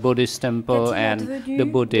temple, Buddhist temple, and the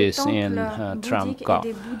Buddhists in Tramkok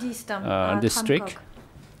district?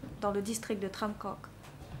 Dans le district de Tramkok.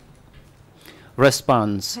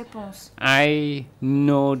 Response. I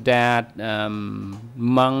know that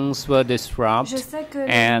monks were disrupted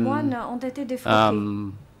and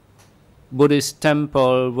Buddhist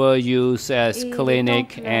temples were used as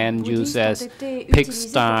clinic and used as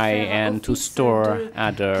pigsty and to store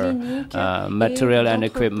other material and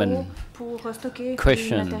equipment.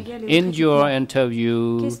 Question. In your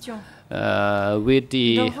interview with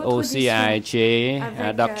the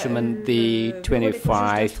OCIJ, document the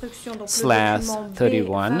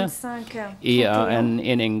 25/31, ERN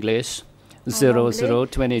in English,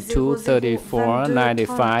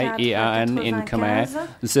 00223495, ERN in Khmer,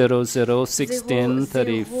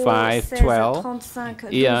 00163512,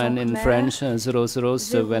 ERN in French,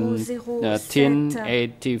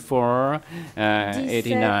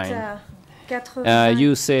 007108489.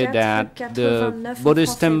 You say that the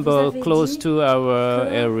Buddhist temple close to our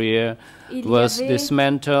area was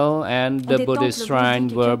dismantled and the Buddhist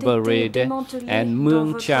shrines were buried and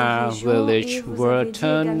Muang Cha village were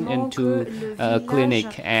turned into a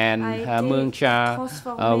clinic and Muang Cha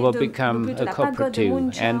will become a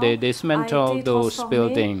cooperative and they dismantled those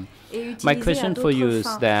buildings. My question for you is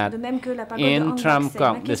that in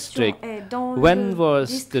Tramkok district, when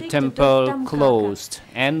was the temple closed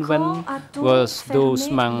and when were those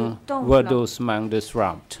monks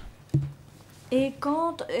disrupted?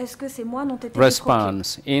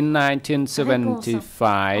 Response. In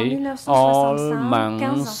 1975, all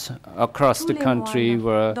monks across the country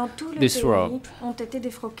were disrupted.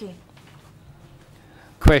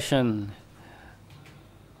 Question.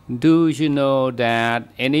 Do you know that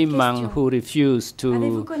any monk who refused to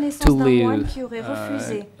leave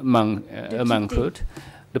monkhood?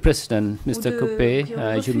 The President, Mr. Copé,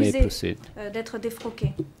 you may proceed. D'être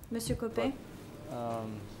défroqué. Monsieur Copé.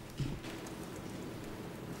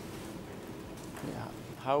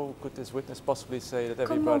 How could this witness possibly say that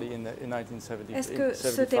everybody in 1975 est-ce que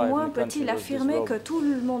ce témoin peut-il affirmer que tout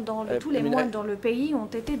le monde tous les moines dans le pays ont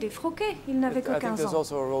été défroqués? Il n'avait que 15 ans.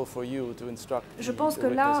 Je pense que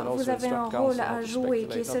là, vous avez un rôle à jouer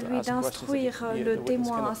qui est celui d'instruire le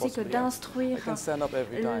témoin ainsi que d'instruire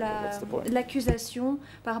l'accusation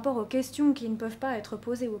par rapport aux questions qui ne peuvent pas être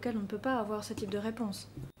posées ou auxquelles on ne peut pas avoir ce type de réponse.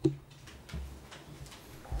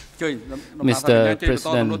 Mr.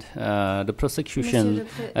 President, the prosecution,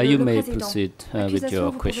 you may proceed with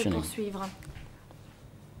your questioning.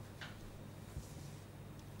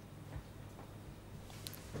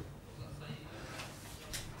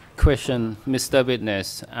 Question, Mr.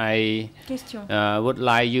 Witness, I would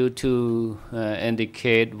like you to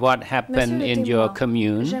indicate what happened in your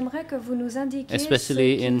commune,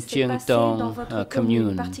 especially in Chiang Tong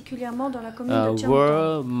commune.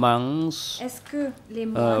 Were monks,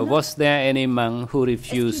 was there any monk who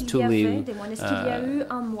refused to leave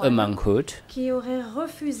a monkhood?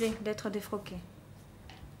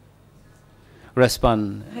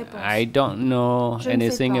 Respond. I don't know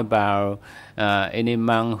anything about any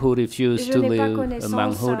monk who refused to live a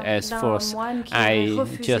monkhood as forced. I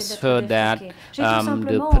just heard that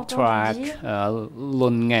the Patriarch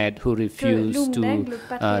Lon Ngat who refused to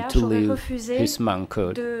leave his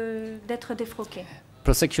monkhood.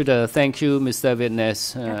 Prosecutor, thank you, Mr.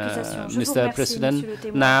 Witness. Mr.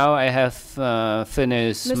 President, now I have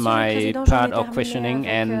finished my part of questioning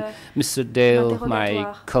and Mr. Dale, my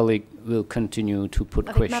colleague, will continue to put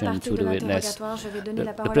questions to the witness.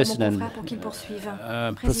 The President,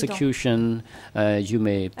 prosecution, you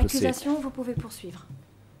may proceed.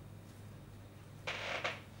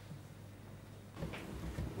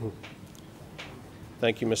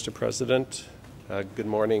 Thank you, Mr. President. Good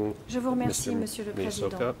morning, Je vous remercie, Monsieur le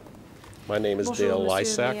Président. My name is Dale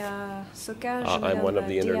Lysak. I'm one of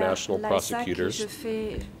the international prosecutors.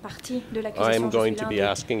 I am going to be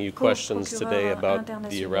asking you questions today about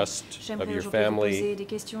the arrest of your family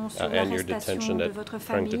and your detention at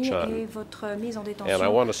Prang Tachan. And I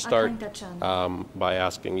want to start by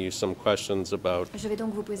asking you some questions about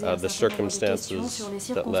the circumstances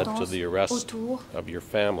that led to the arrest of your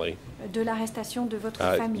family.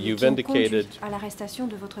 You've indicated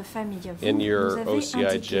in your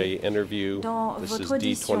OCIJ interview, this is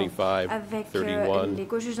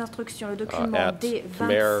D2531, at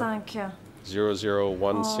Khmer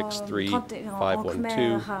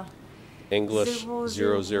 00163-512, English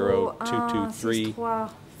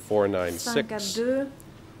 00223-496,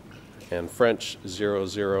 and French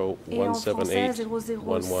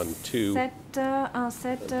 00178-112,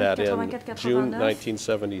 that in June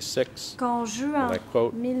 1976, and I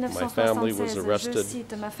quote, my family was arrested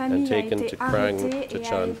and taken to Prang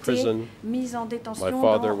Tachan prison. My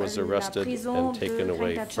father was arrested and taken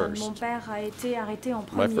away first.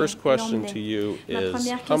 My first question to you is,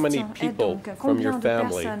 how many people from your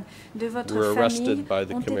family were arrested by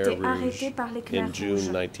the Khmer Rouge in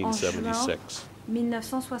June 1976?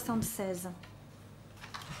 1976.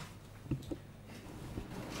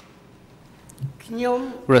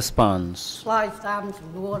 Response.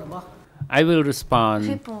 I will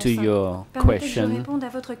respond to your question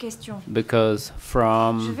because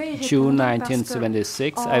from June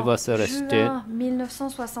 1976 I was arrested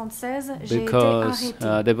because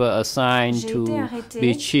they were assigned to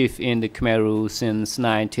be chief in the Khmer Rouge since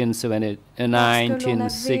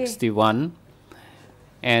 1961.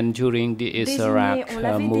 And during the Iraq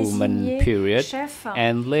movement period,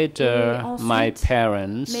 and later my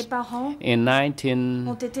parents in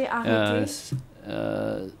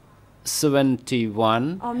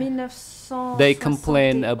 1971 they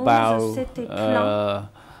complained about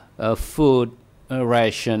a food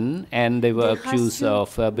ration and they were accused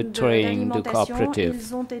of betraying the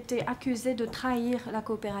cooperative.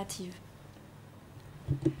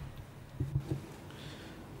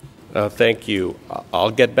 Thank you.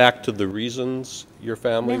 I'll get back to the reasons your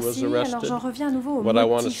family was arrested. What I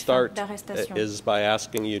want to start is by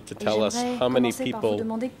asking you to tell us how many people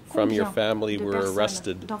from your family were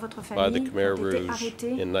arrested by the Khmer Rouge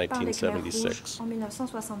in 1976.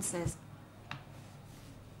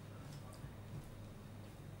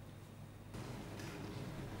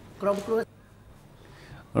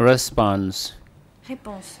 Response.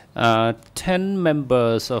 10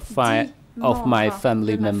 members of my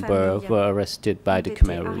family members were arrested by the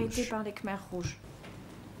Khmer Rouge.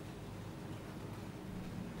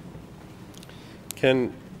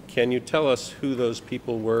 Can you tell us who those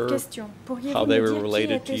people were, how they were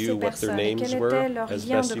related to you, what their names were, as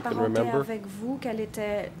best you can remember?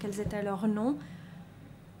 Quels étaient leurs noms,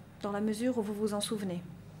 dans la mesure où vous vous en souvenez?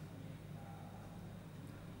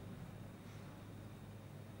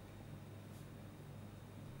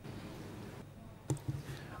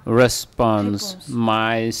 Response.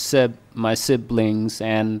 My siblings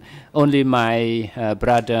and only my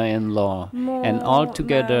brother-in-law, and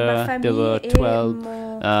altogether there were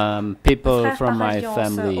 12 people from my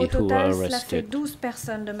family who were arrested,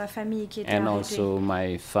 and also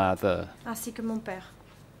my father.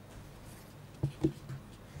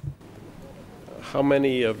 How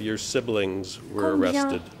many of your siblings were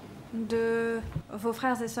arrested? Combien de vos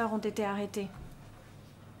frères et sœurs ont été arrêtés?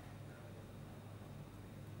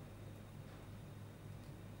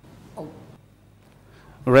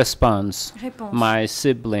 Response. My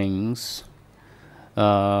siblings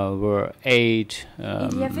were 8.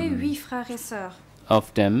 Il y avait 8 frères et sœurs.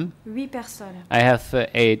 Of them, 8 personnes. I have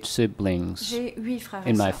 8 siblings. J'ai 8 frères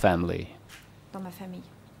et in sœurs my family. Dans ma famille.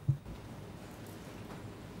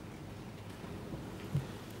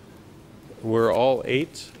 Were all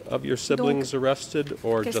 8 of your siblings arrested,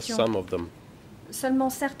 or just some of them?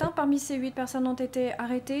 Seulement certains parmi ces 8 personnes ont été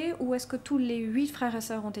arrêtés, ou est-ce que tous les 8 frères et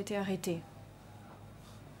sœurs ont été arrêtés?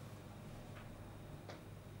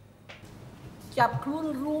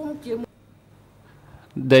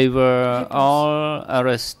 They were all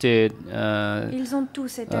arrested Ils ont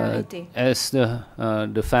tous été arrêtés. As the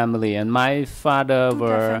family, and my father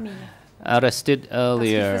were arrested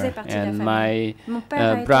earlier, and my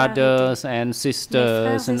brothers and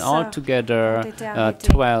sisters, and altogether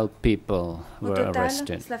 12 people were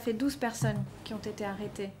arrested. Cela fait 12 personnes qui ont été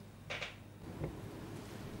arrêtées.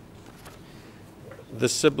 The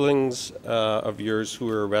siblings of yours who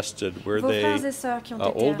were arrested, were they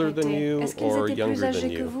older than you or younger than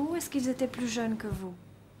you? Est-ce qu'ils étaient plus jeunes que vous?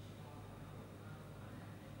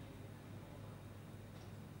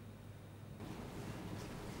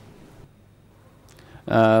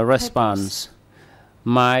 Response.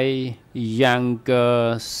 My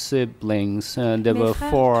younger siblings, there were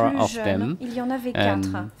 4 of them. Il y en avait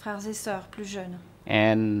 4 frères et sœurs plus jeunes.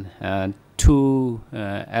 And 2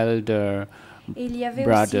 elder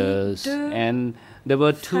brothers, and there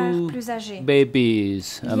were 2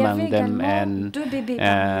 babies among them, and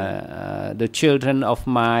the children of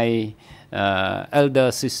my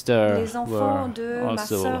elder sister Les enfants de ma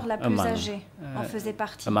sœur la plus âgée en faisaient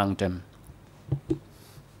partie. Among them.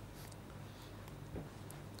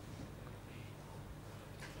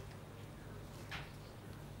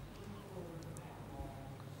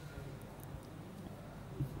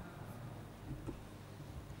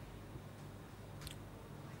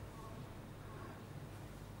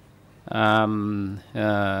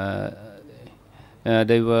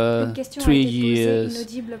 They were 3 years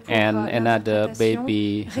and another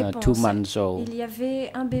baby 2 months old. Il y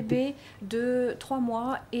avait un bébé de 3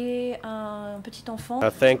 mois et un petit enfant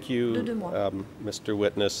thank you, de 2 mois. Mr.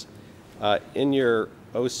 Witness. In your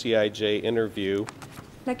OCIJ interview,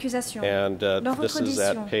 l'accusation, and this is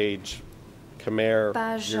at page Khmer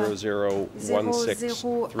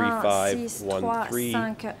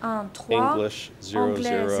 00163513, English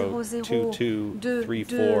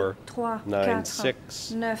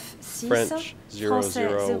 00223496, French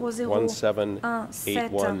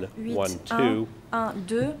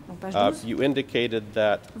 00178112. You indicated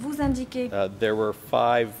that there were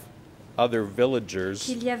 5 other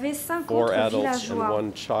villagers, 4 adults and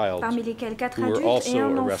 1 child, who were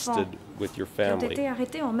also arrested with your family.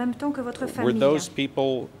 Were those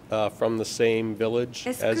people from the same village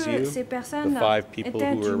as you? The 5 people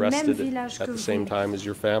who were arrested at the same time as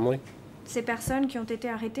your family? Ces personnes qui ont été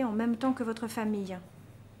arrêtées en même temps que votre famille.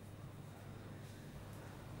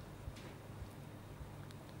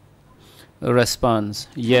 Response.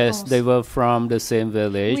 Yes, they were from the same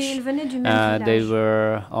village. Oui, ils venaient du même village. They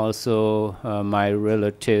were also my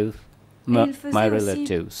relatives. Ils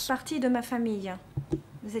faisaient aussi partie de ma famille.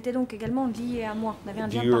 Ils étaient donc également liés à moi.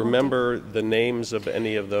 Do you remember the names of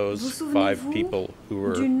any of those 5 people who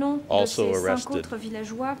were also arrested? 5 autres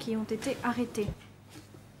villageois qui ont été arrêtés.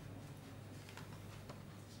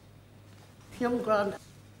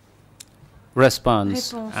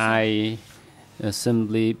 Response. I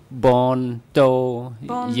simply Bon To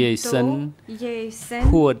Yesen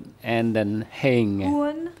Huot and then Heng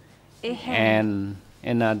and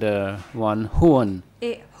another one Huon.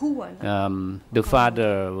 The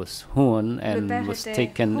father was Huon and was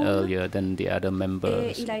taken earlier than the other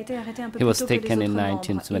members. He was taken in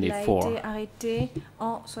 1924.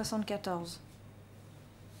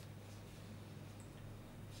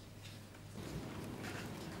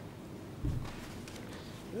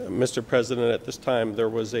 Mr. President, at this time there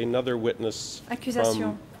was another witness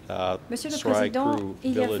from Monsieur le Président,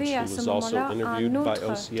 il y avait à ce moment-là un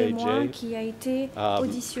autre témoin qui a été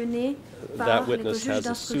auditionné par le juge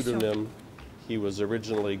d'instruction. He was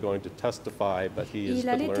originally going to testify, but he has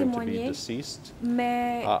been learned to be deceased.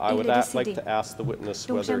 I would like to ask the witness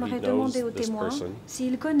whether he knows this person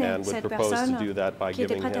and would propose to do that by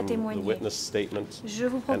giving him the witness statement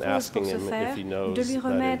and asking him if he knows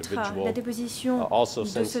that individual. Also,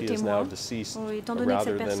 since he is now deceased,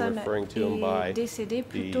 rather than referring to him by the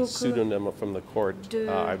pseudonym from the court,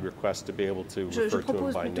 I request to be able to refer to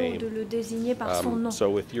him by name. So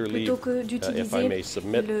with your leave, if I may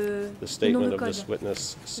submit the statement of this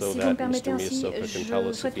witness so that Mr. Miyasoka can tell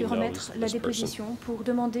us if he knows this person. Pour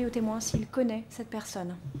demander au témoin s'il connaît cette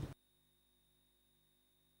personne.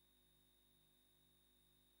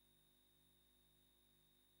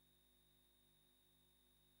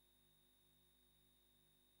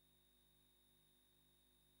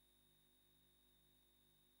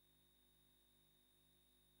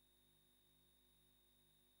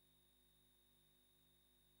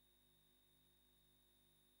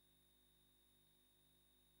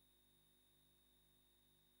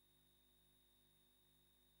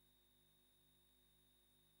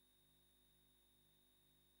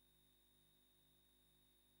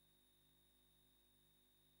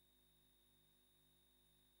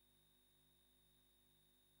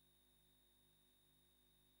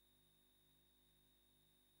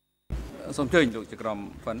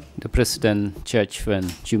 The President, Judge Fen,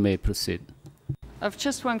 you may proceed. I've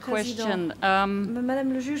just one question.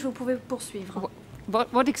 Madame le juge, vous pouvez poursuivre.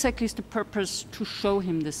 What exactly is the purpose to show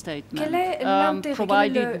him the statement? Quel est l'intérêt,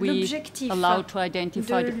 provided we allow to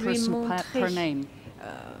identify the person per name?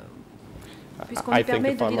 Puisqu'on lui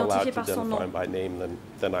permet de l'identifier par son nom.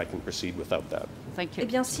 Thank you. Eh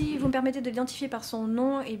bien, si vous me permettez de l'identifier par son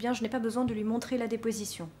nom, eh bien, je n'ai pas besoin de lui montrer la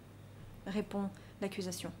déposition, répond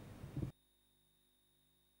l'accusation.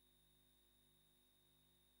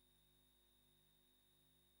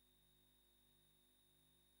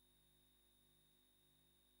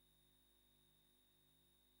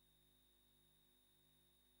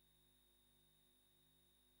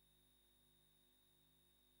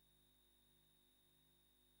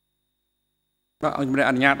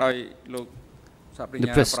 The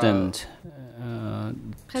President,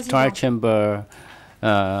 Trial Chamber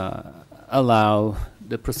allow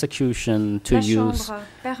the prosecution to use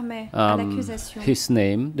his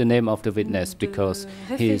name, the name of the witness, because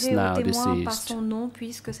he is now deceased.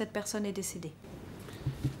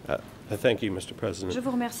 Thank you, Mr. President. Je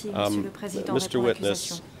vous remercie, Monsieur le Président. Mr.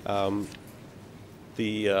 Witness,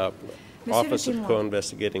 the Office of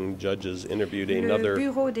Co-Investigating Judges interviewed another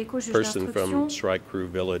person from Srai Kru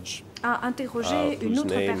village a interrogé une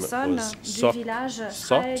autre personne du village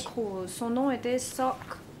Srai Kru. Son nom était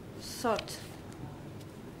Sok Sot.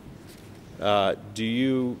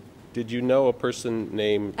 Did you know a person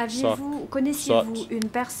named Connaissiez-vous une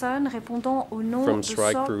personne répondant au nom from de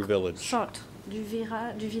Srai Sok Kru village? Sot du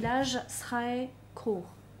village Srai Kru?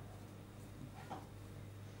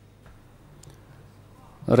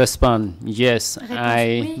 Respond, yes,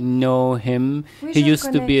 I know him. Oui, he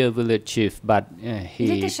used to be a village chief, but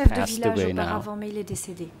he passed away now. Mais il est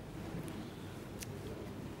décédé.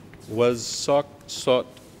 Was Sok Sot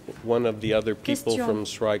one of the other people from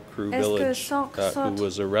Srai Kru village who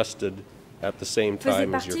was arrested at the same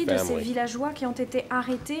time as your family? Faisait partie de ces family? villageois qui ont été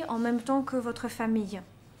arrêtés en même temps que votre famille.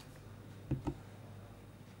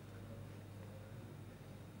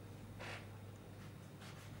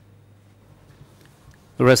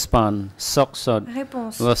 Respond. Sok Sot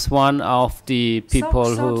was one of the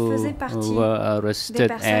people who were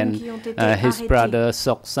arrested, and his brother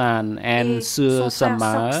Sok San and Sur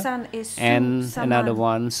Samar and another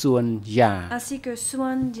one Suan Ya. Ainsi que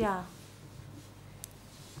Suan Ya.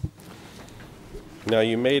 Now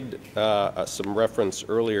you made some reference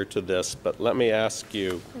earlier to this, but let me ask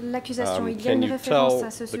you, L'accusation, il y a une référence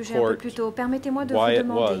à ce sujet un peu plus tôt. Permettez-moi de vous demander,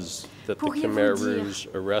 pourriez-vous dire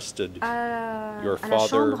à la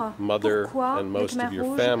Chambre pourquoi les Khmers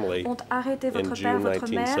rouges ont arrêté votre père, votre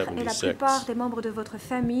mère et la plupart des membres de votre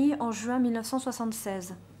famille en juin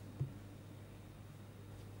 1976?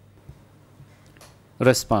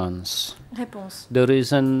 Response. Réponse. The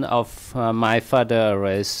reason of my father's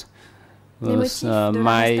arrest was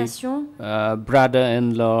my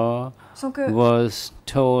brother-in-law was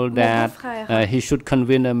told that he should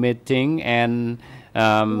convene a meeting and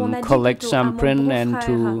collect some print and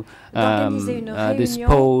to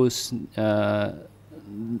dispose the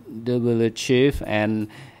village chief, and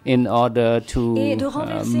in order to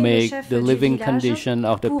make the living condition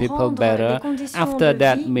of the people better. After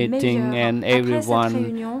that meeting, and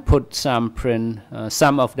everyone put some print,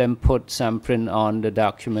 some of them put some print on the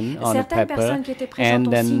document, on the paper, and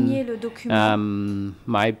then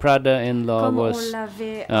my brother-in-law was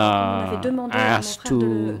asked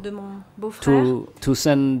to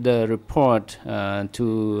send the report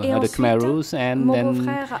to the Khmer Rouge, and then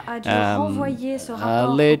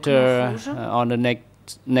later on the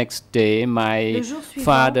next day, my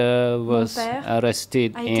father was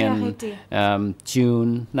arrested in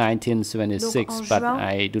June 1976, but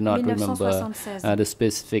I do not remember the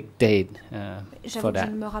specific date for that.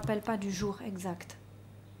 Je ne me rappelle pas du jour exact.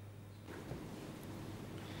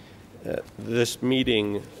 This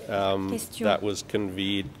meeting that was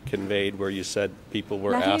conveyed where you said people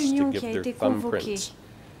were asked to give their thumbprints.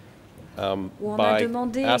 By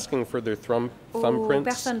asking for their thumbprints,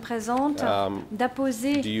 personnes présentes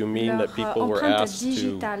d'apposer do you mean leur that people were empreinte asked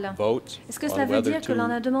digitale. to vote Est-ce que on cela veut whether dire que l'on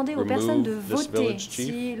a to demandé aux personnes de remove this voter village chief?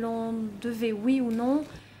 si l'on devait, oui ou non,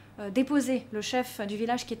 déposer le chef du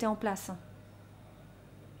village qui était en place?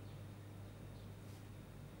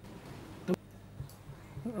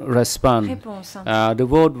 Respond. Réponse. The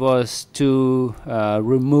vote was to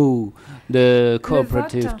remove the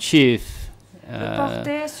cooperative chief.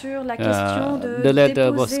 Portait sur la question de the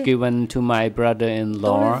letter was given to my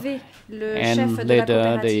brother-in-law, and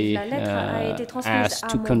later they asked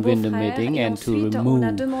to convene the meeting and to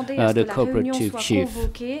remove the cooperative chief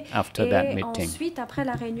after that meeting. Ensuite, après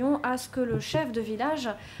la réunion, à ce que le chef de village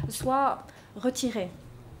soit retiré.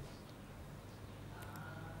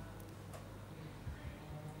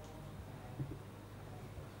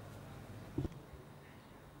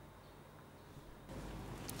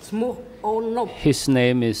 His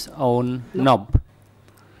name is On Nob,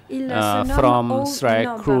 from Srai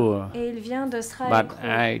Kru, but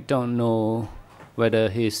I don't know whether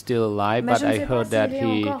he's still alive, but I heard that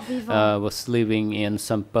he was living in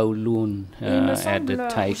Sampolun at the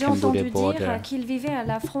Thai-Cambodia border. Qu'il vivait à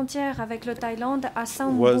la frontière avec le Thaïlande à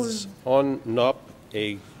Sampol. Was On Nob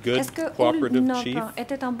a good cooperative chief?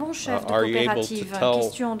 Était un bon chef de coopérative?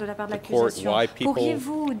 Question de la part de l'accusation.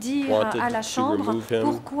 Pourriez-vous dire à la Chambre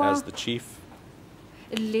pourquoi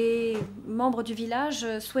les membres du village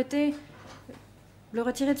souhaitaient le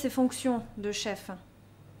retirer de ses fonctions de chef?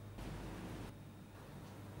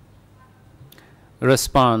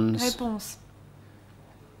 Response. Réponse.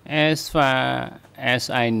 As far as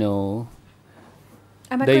I know,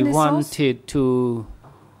 they wanted to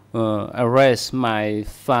arrest my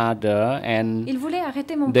father, and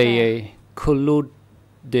they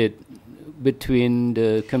colluded between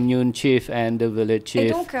the commune chief and the village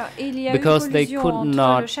chief, because they could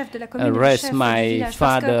not arrest my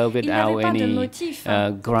father without any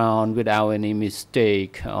ground, without any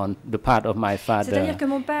mistake on the part of my father.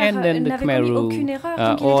 And then the Khmer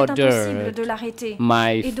ordered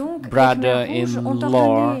my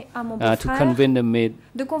brother-in-law to convene the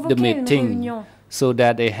meeting, so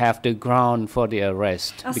that they have the ground for the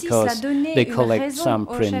arrest, because they collect some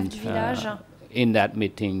print in that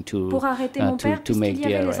meeting to make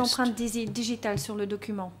the arrest.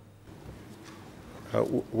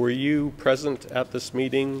 Were you present at this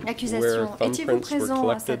meeting where thumbprints were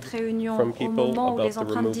collected from people about the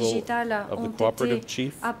removal of the cooperative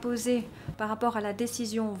chief? Par rapport à la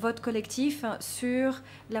décision vote collectif sur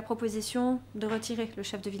la proposition de retirer le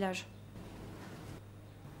chef de village?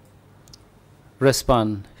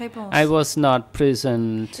 Respond. Réponse. I was not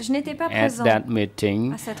present at that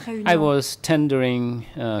meeting. I was tendering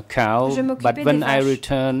cow, but when I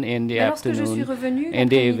returned in the afternoon, in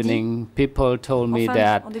the evening, people told me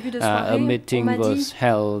that a meeting was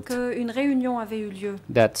held.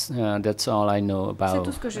 That's all I know about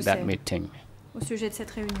that meeting. Au sujet de cette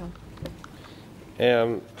réunion.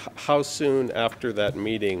 And how soon after that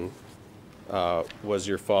meeting was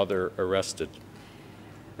your father arrested?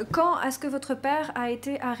 Quand est-ce que votre père a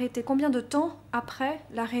été arrêté? Combien de temps après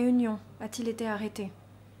la réunion a-t-il été arrêté?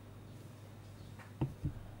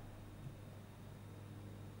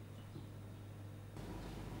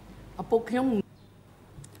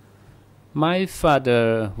 My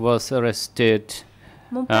father was arrested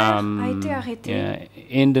Mon père a été arrêté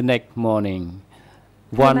in the next morning.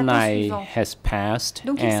 One night has passed,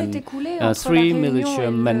 and 3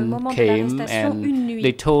 militiamen came, and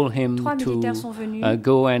they told him to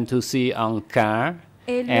go and to see Ankar,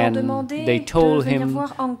 and they told him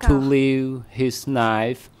to leave his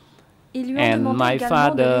knife, and my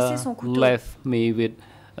father left me with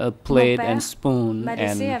a plate and spoon,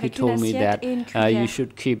 and he told me that you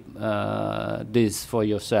should keep this for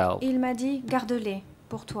yourself. Il m'a dit, garde-les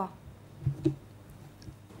pour toi.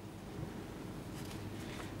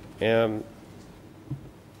 And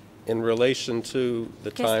in relation to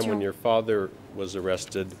the time when your father was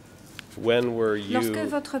arrested, when were you and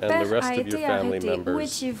the rest of your family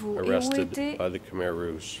members arrested by the Khmer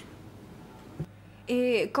Rouge?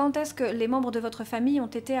 Et quand est-ce que les membres de votre famille ont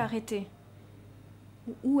été arrêtés?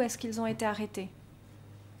 Où est-ce qu'ils ont été arrêtés?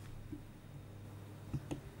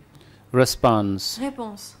 Response.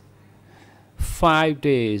 Réponse. 5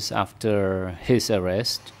 days after his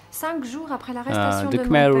arrest, 5 jours après l'arrestation de mon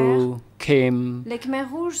père, les Khmer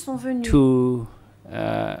Rouges sont venus to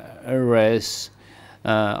arrest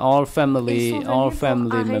all family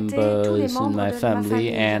members in my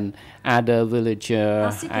family and other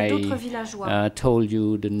villagers. I told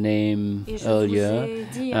you the name earlier.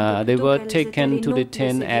 They were taken to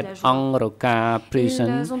detain at Ang Roka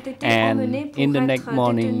prison, and in the next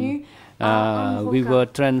morning we were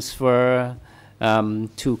transferred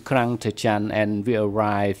to Krang Tachan, and we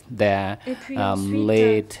arrived there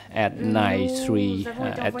late at night,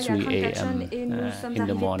 at 3 a.m. in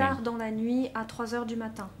the morning.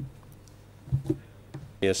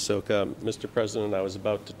 Mr. President, I was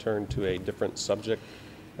about to turn to a different subject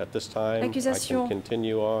at this time. L'accusation. I can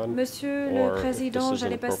continue on, Monsieur le Président,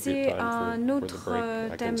 j'allais passer à un autre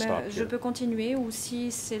thème. Je peux continuer, ou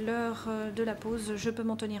si c'est l'heure de la pause, je peux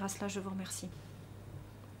m'en tenir à cela. Je vous remercie.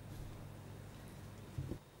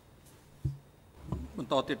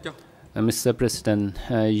 Mr. President,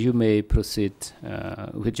 you may proceed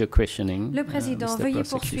with your questioning. Le Président, veuillez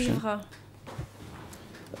poursuivre.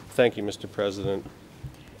 Thank you, Mr. President.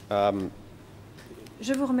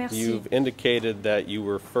 Je vous remercie. You've indicated that you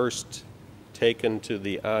were first taken to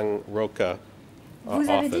the Ang Roka Vous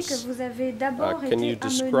avez dit que vous avez d'abord été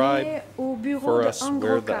amené au bureau de Ang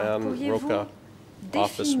Roka. Pourriez-vous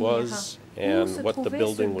définir and what the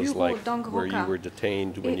building was like where you were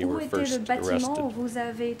detained when you were first arrested? Et où était le bâtiment où vous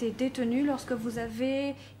avez été détenu lorsque vous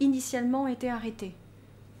avez initialement été arrêté?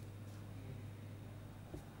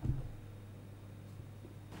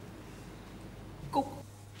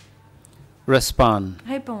 Respond.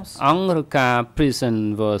 Réponse. Ang Roka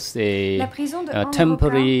prison was a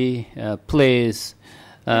temporary place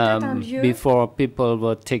before people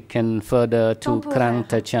were taken further to Krang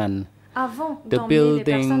Tachan. The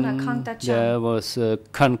building, there was a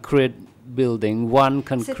concrete building, one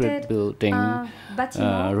concrete building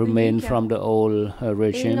remained from the old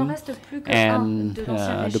regime, and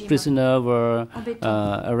the prisoners were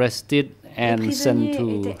arrested and sent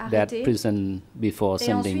to that prison before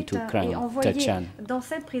sending to Krang Tachan. Dans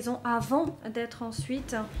cette prison avant d'être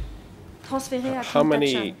ensuite transféré à How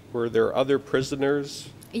many were there other prisoners?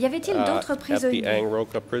 Y avait-il d'autres prisonniers at the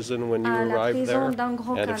Angroka prison when you arrived there?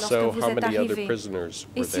 And if so, how many other prisoners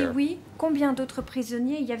were there? Et si oui, combien d'autres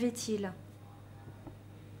prisonniers y avait-il?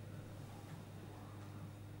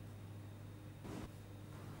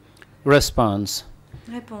 Response.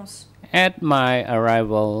 Réponse. At my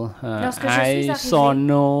arrival, I saw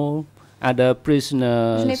no other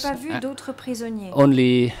prisoners. Je n'ai pas vu d'autres prisonniers.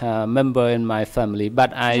 Only member in my family,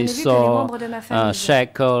 but I saw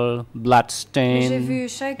shackle, bloodstain,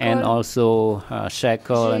 and also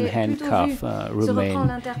shackle and handcuff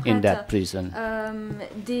remain in that prison.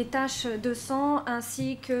 Des taches de sang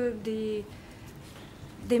ainsi que des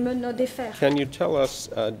menottes de fer. Can you tell us?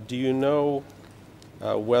 Do you know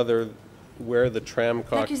where the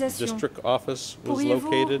Tramcock district office was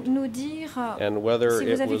located, nous dire and whether si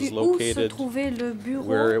it was located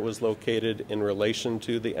where it was located in relation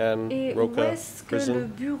to the Angroka prison? Où est-ce que le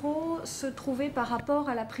bureau se trouvait par rapport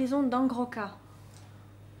à la prison d'Angroka?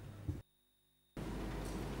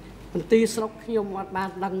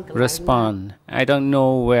 Respond. I don't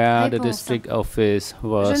know where the district office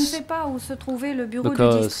was. Je ne sais pas où se trouvait le bureau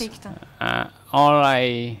du district. All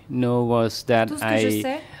I know was that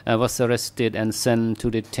I was arrested and sent to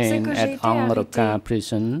detain at Angroka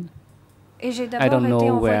prison. Et j'ai I don't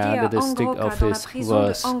know where the district office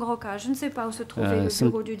was. Je ne sais pas où se trouvait le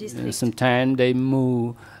bureau du district. Sometimes they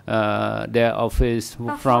move their office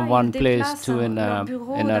from one place to another.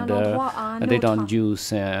 They don't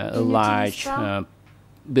use a large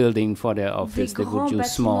building for their office. They would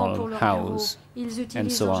use small house and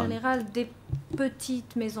so on.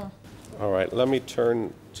 All right, let me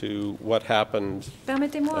turn to what happened.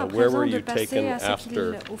 Where were you taken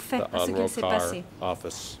after the Anrokar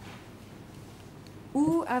office?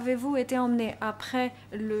 Où avez-vous été emmené après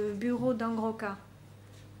le bureau d'Angroka?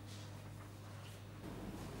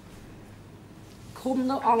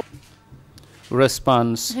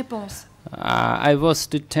 Response. Réponse. I was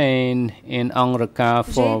detained in Angroka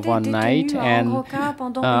for one night, and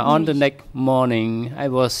on the next morning I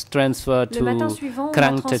was transferred to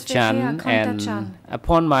Krang Tachan, and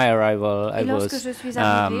upon my arrival I was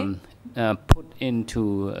put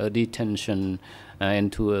into a detention,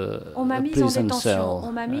 into a prison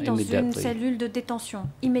cell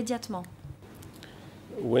immédiatement.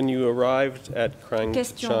 When you arrived at Krang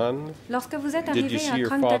Tachan, lorsque vous êtes arrivé à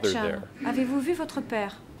Krang Tachan, avez-vous vu votre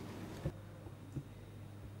père?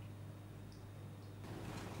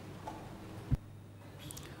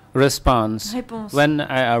 Response. When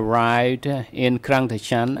I arrived in Krang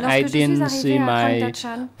Tachan, I didn't see my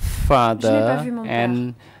father,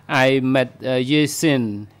 and I met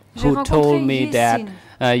Yesin, who told me that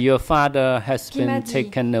your father has been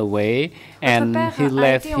taken away, and he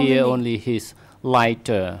left here only his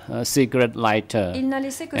lighter, cigarette lighter.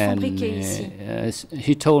 And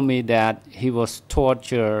he told me that he was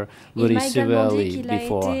tortured very severely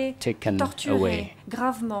before taken away.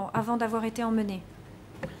 Gravement avant d'avoir été emmené.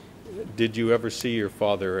 Did you ever see your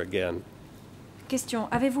father again? Question.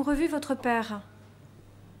 Avez-vous revu votre père?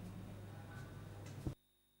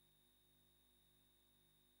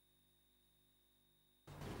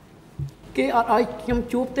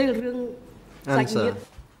 Answer.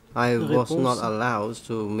 I was not allowed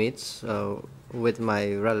to meet with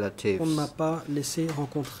my relatives. On ne m'a pas laissé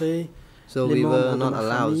rencontrer so les we membres were de not ma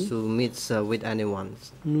allowed famille. to meet with anyone.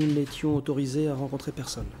 Nous n'étions autorisés à rencontrer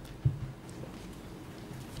personne.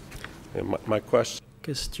 My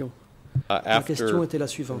question. La question était la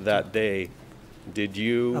suivante. That day, did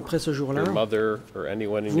you, après ce jour-là, your mother, or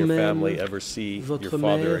anyone in your family ever see your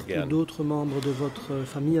father again? Ou d'autres membres de votre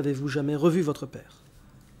famille, avez-vous jamais revu votre père?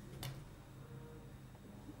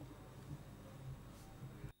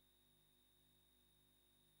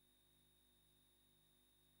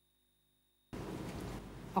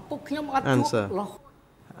 Answer.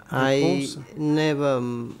 I never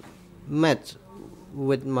met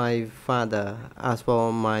with my father. As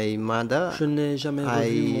for my mother, je n'ai jamais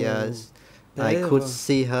revu mon père. I could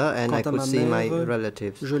see her and I could see my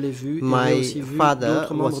relatives. Je l'ai vu, my et aussi vu father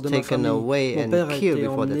membres was de ma taken away mon and père a killed été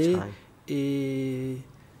before the time. Et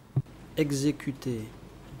exécuté.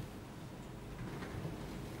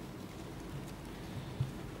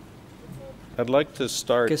 I'd like to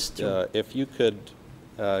start, if you could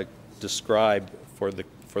describe for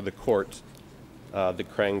the court the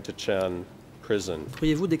Krang Tachan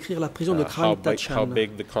Pourriez-vous décrire la prison de Krang Tachan?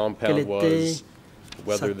 Quelle était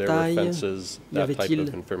sa taille? Y avait-il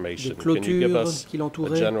des clôtures qui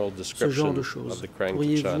l'entouraient? Ce genre de choses.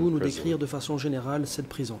 Pourriez-vous nous décrire de façon générale cette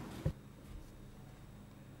prison?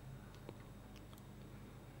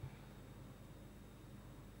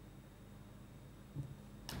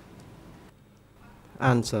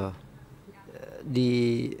 Answer.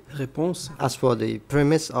 The réponse. As for the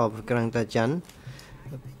premise of Krang Tachan,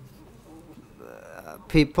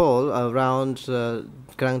 people around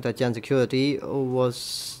Krang Tachan security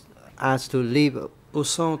was asked to leave au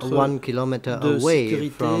centre 1 kilometer away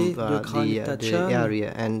from the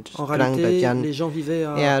area, and Krang Tachan les gens vivaient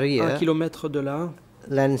à area 1 kilomètre de là.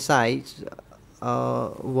 Land size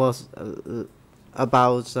was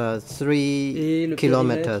about 3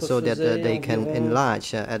 kilometers, so that they can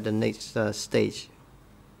enlarge at the next stage.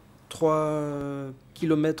 3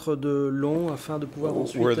 kilomètres de long afin de pouvoir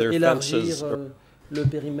ensuite élargir le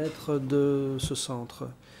périmètre de ce centre.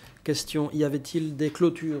 Question, y avait-il des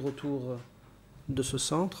clôtures autour de ce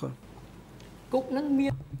centre?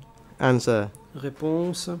 Answer.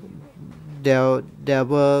 Réponse. There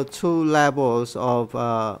were 2 levels of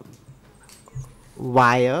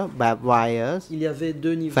barbed wires. Il y avait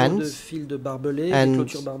 2 niveaux de fils de barbelés, de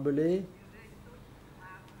clôtures barbelées.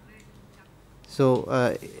 So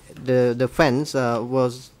the fence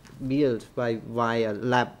was built by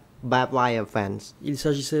barbed wire fence. Il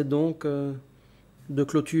s'agissait donc de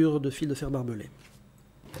clôtures de fils de fer barbelés.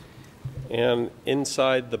 And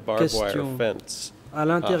inside the barbed wire fence, à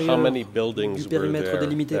l'intérieur du périmètre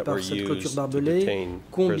délimité par cette clôture barbelée,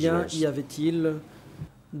 combien y avait-il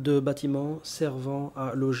de bâtiments servant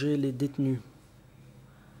à loger les détenus?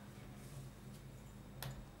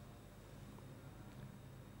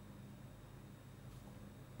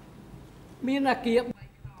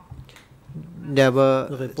 There were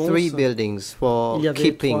 3 buildings for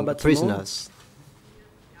keeping prisoners.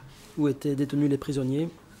 Où étaient détenus les prisonniers.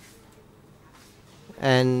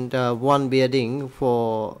 And 1 building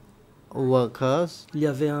for workers. Il y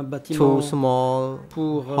avait un bâtiment 2 small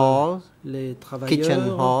pour halls, les travailleurs, kitchen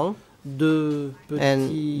hall, 2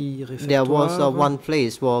 petits réfectoires. There was 1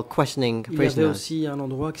 place for questioning prisoners. Il y avait aussi un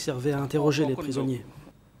endroit qui servait à interroger les prisonniers.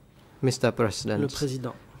 Mr. President. Le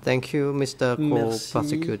président. Thank you, Mr.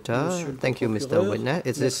 Co-Prosecutor. Thank you, Mr. Witness.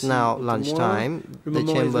 It is now lunchtime. The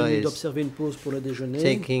chamber is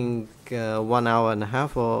taking 1 hour and a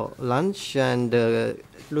half for lunch, and the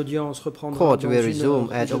court will resume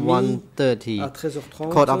at 1:30.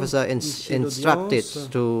 Court officer instructed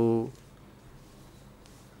to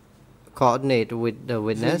coordinate with the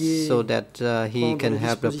witness so that he can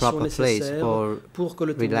have the proper place for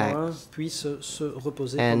relax.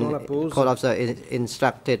 And court officer is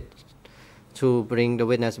instructed to bring the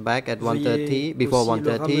witness back at 1:30, before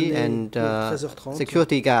 1:30, and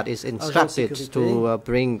security guard is instructed to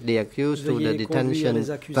bring the accused to the detention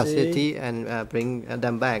facility and bring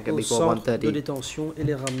them back before 1:30.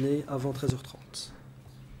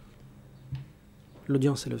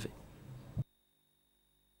 L'audience est levée.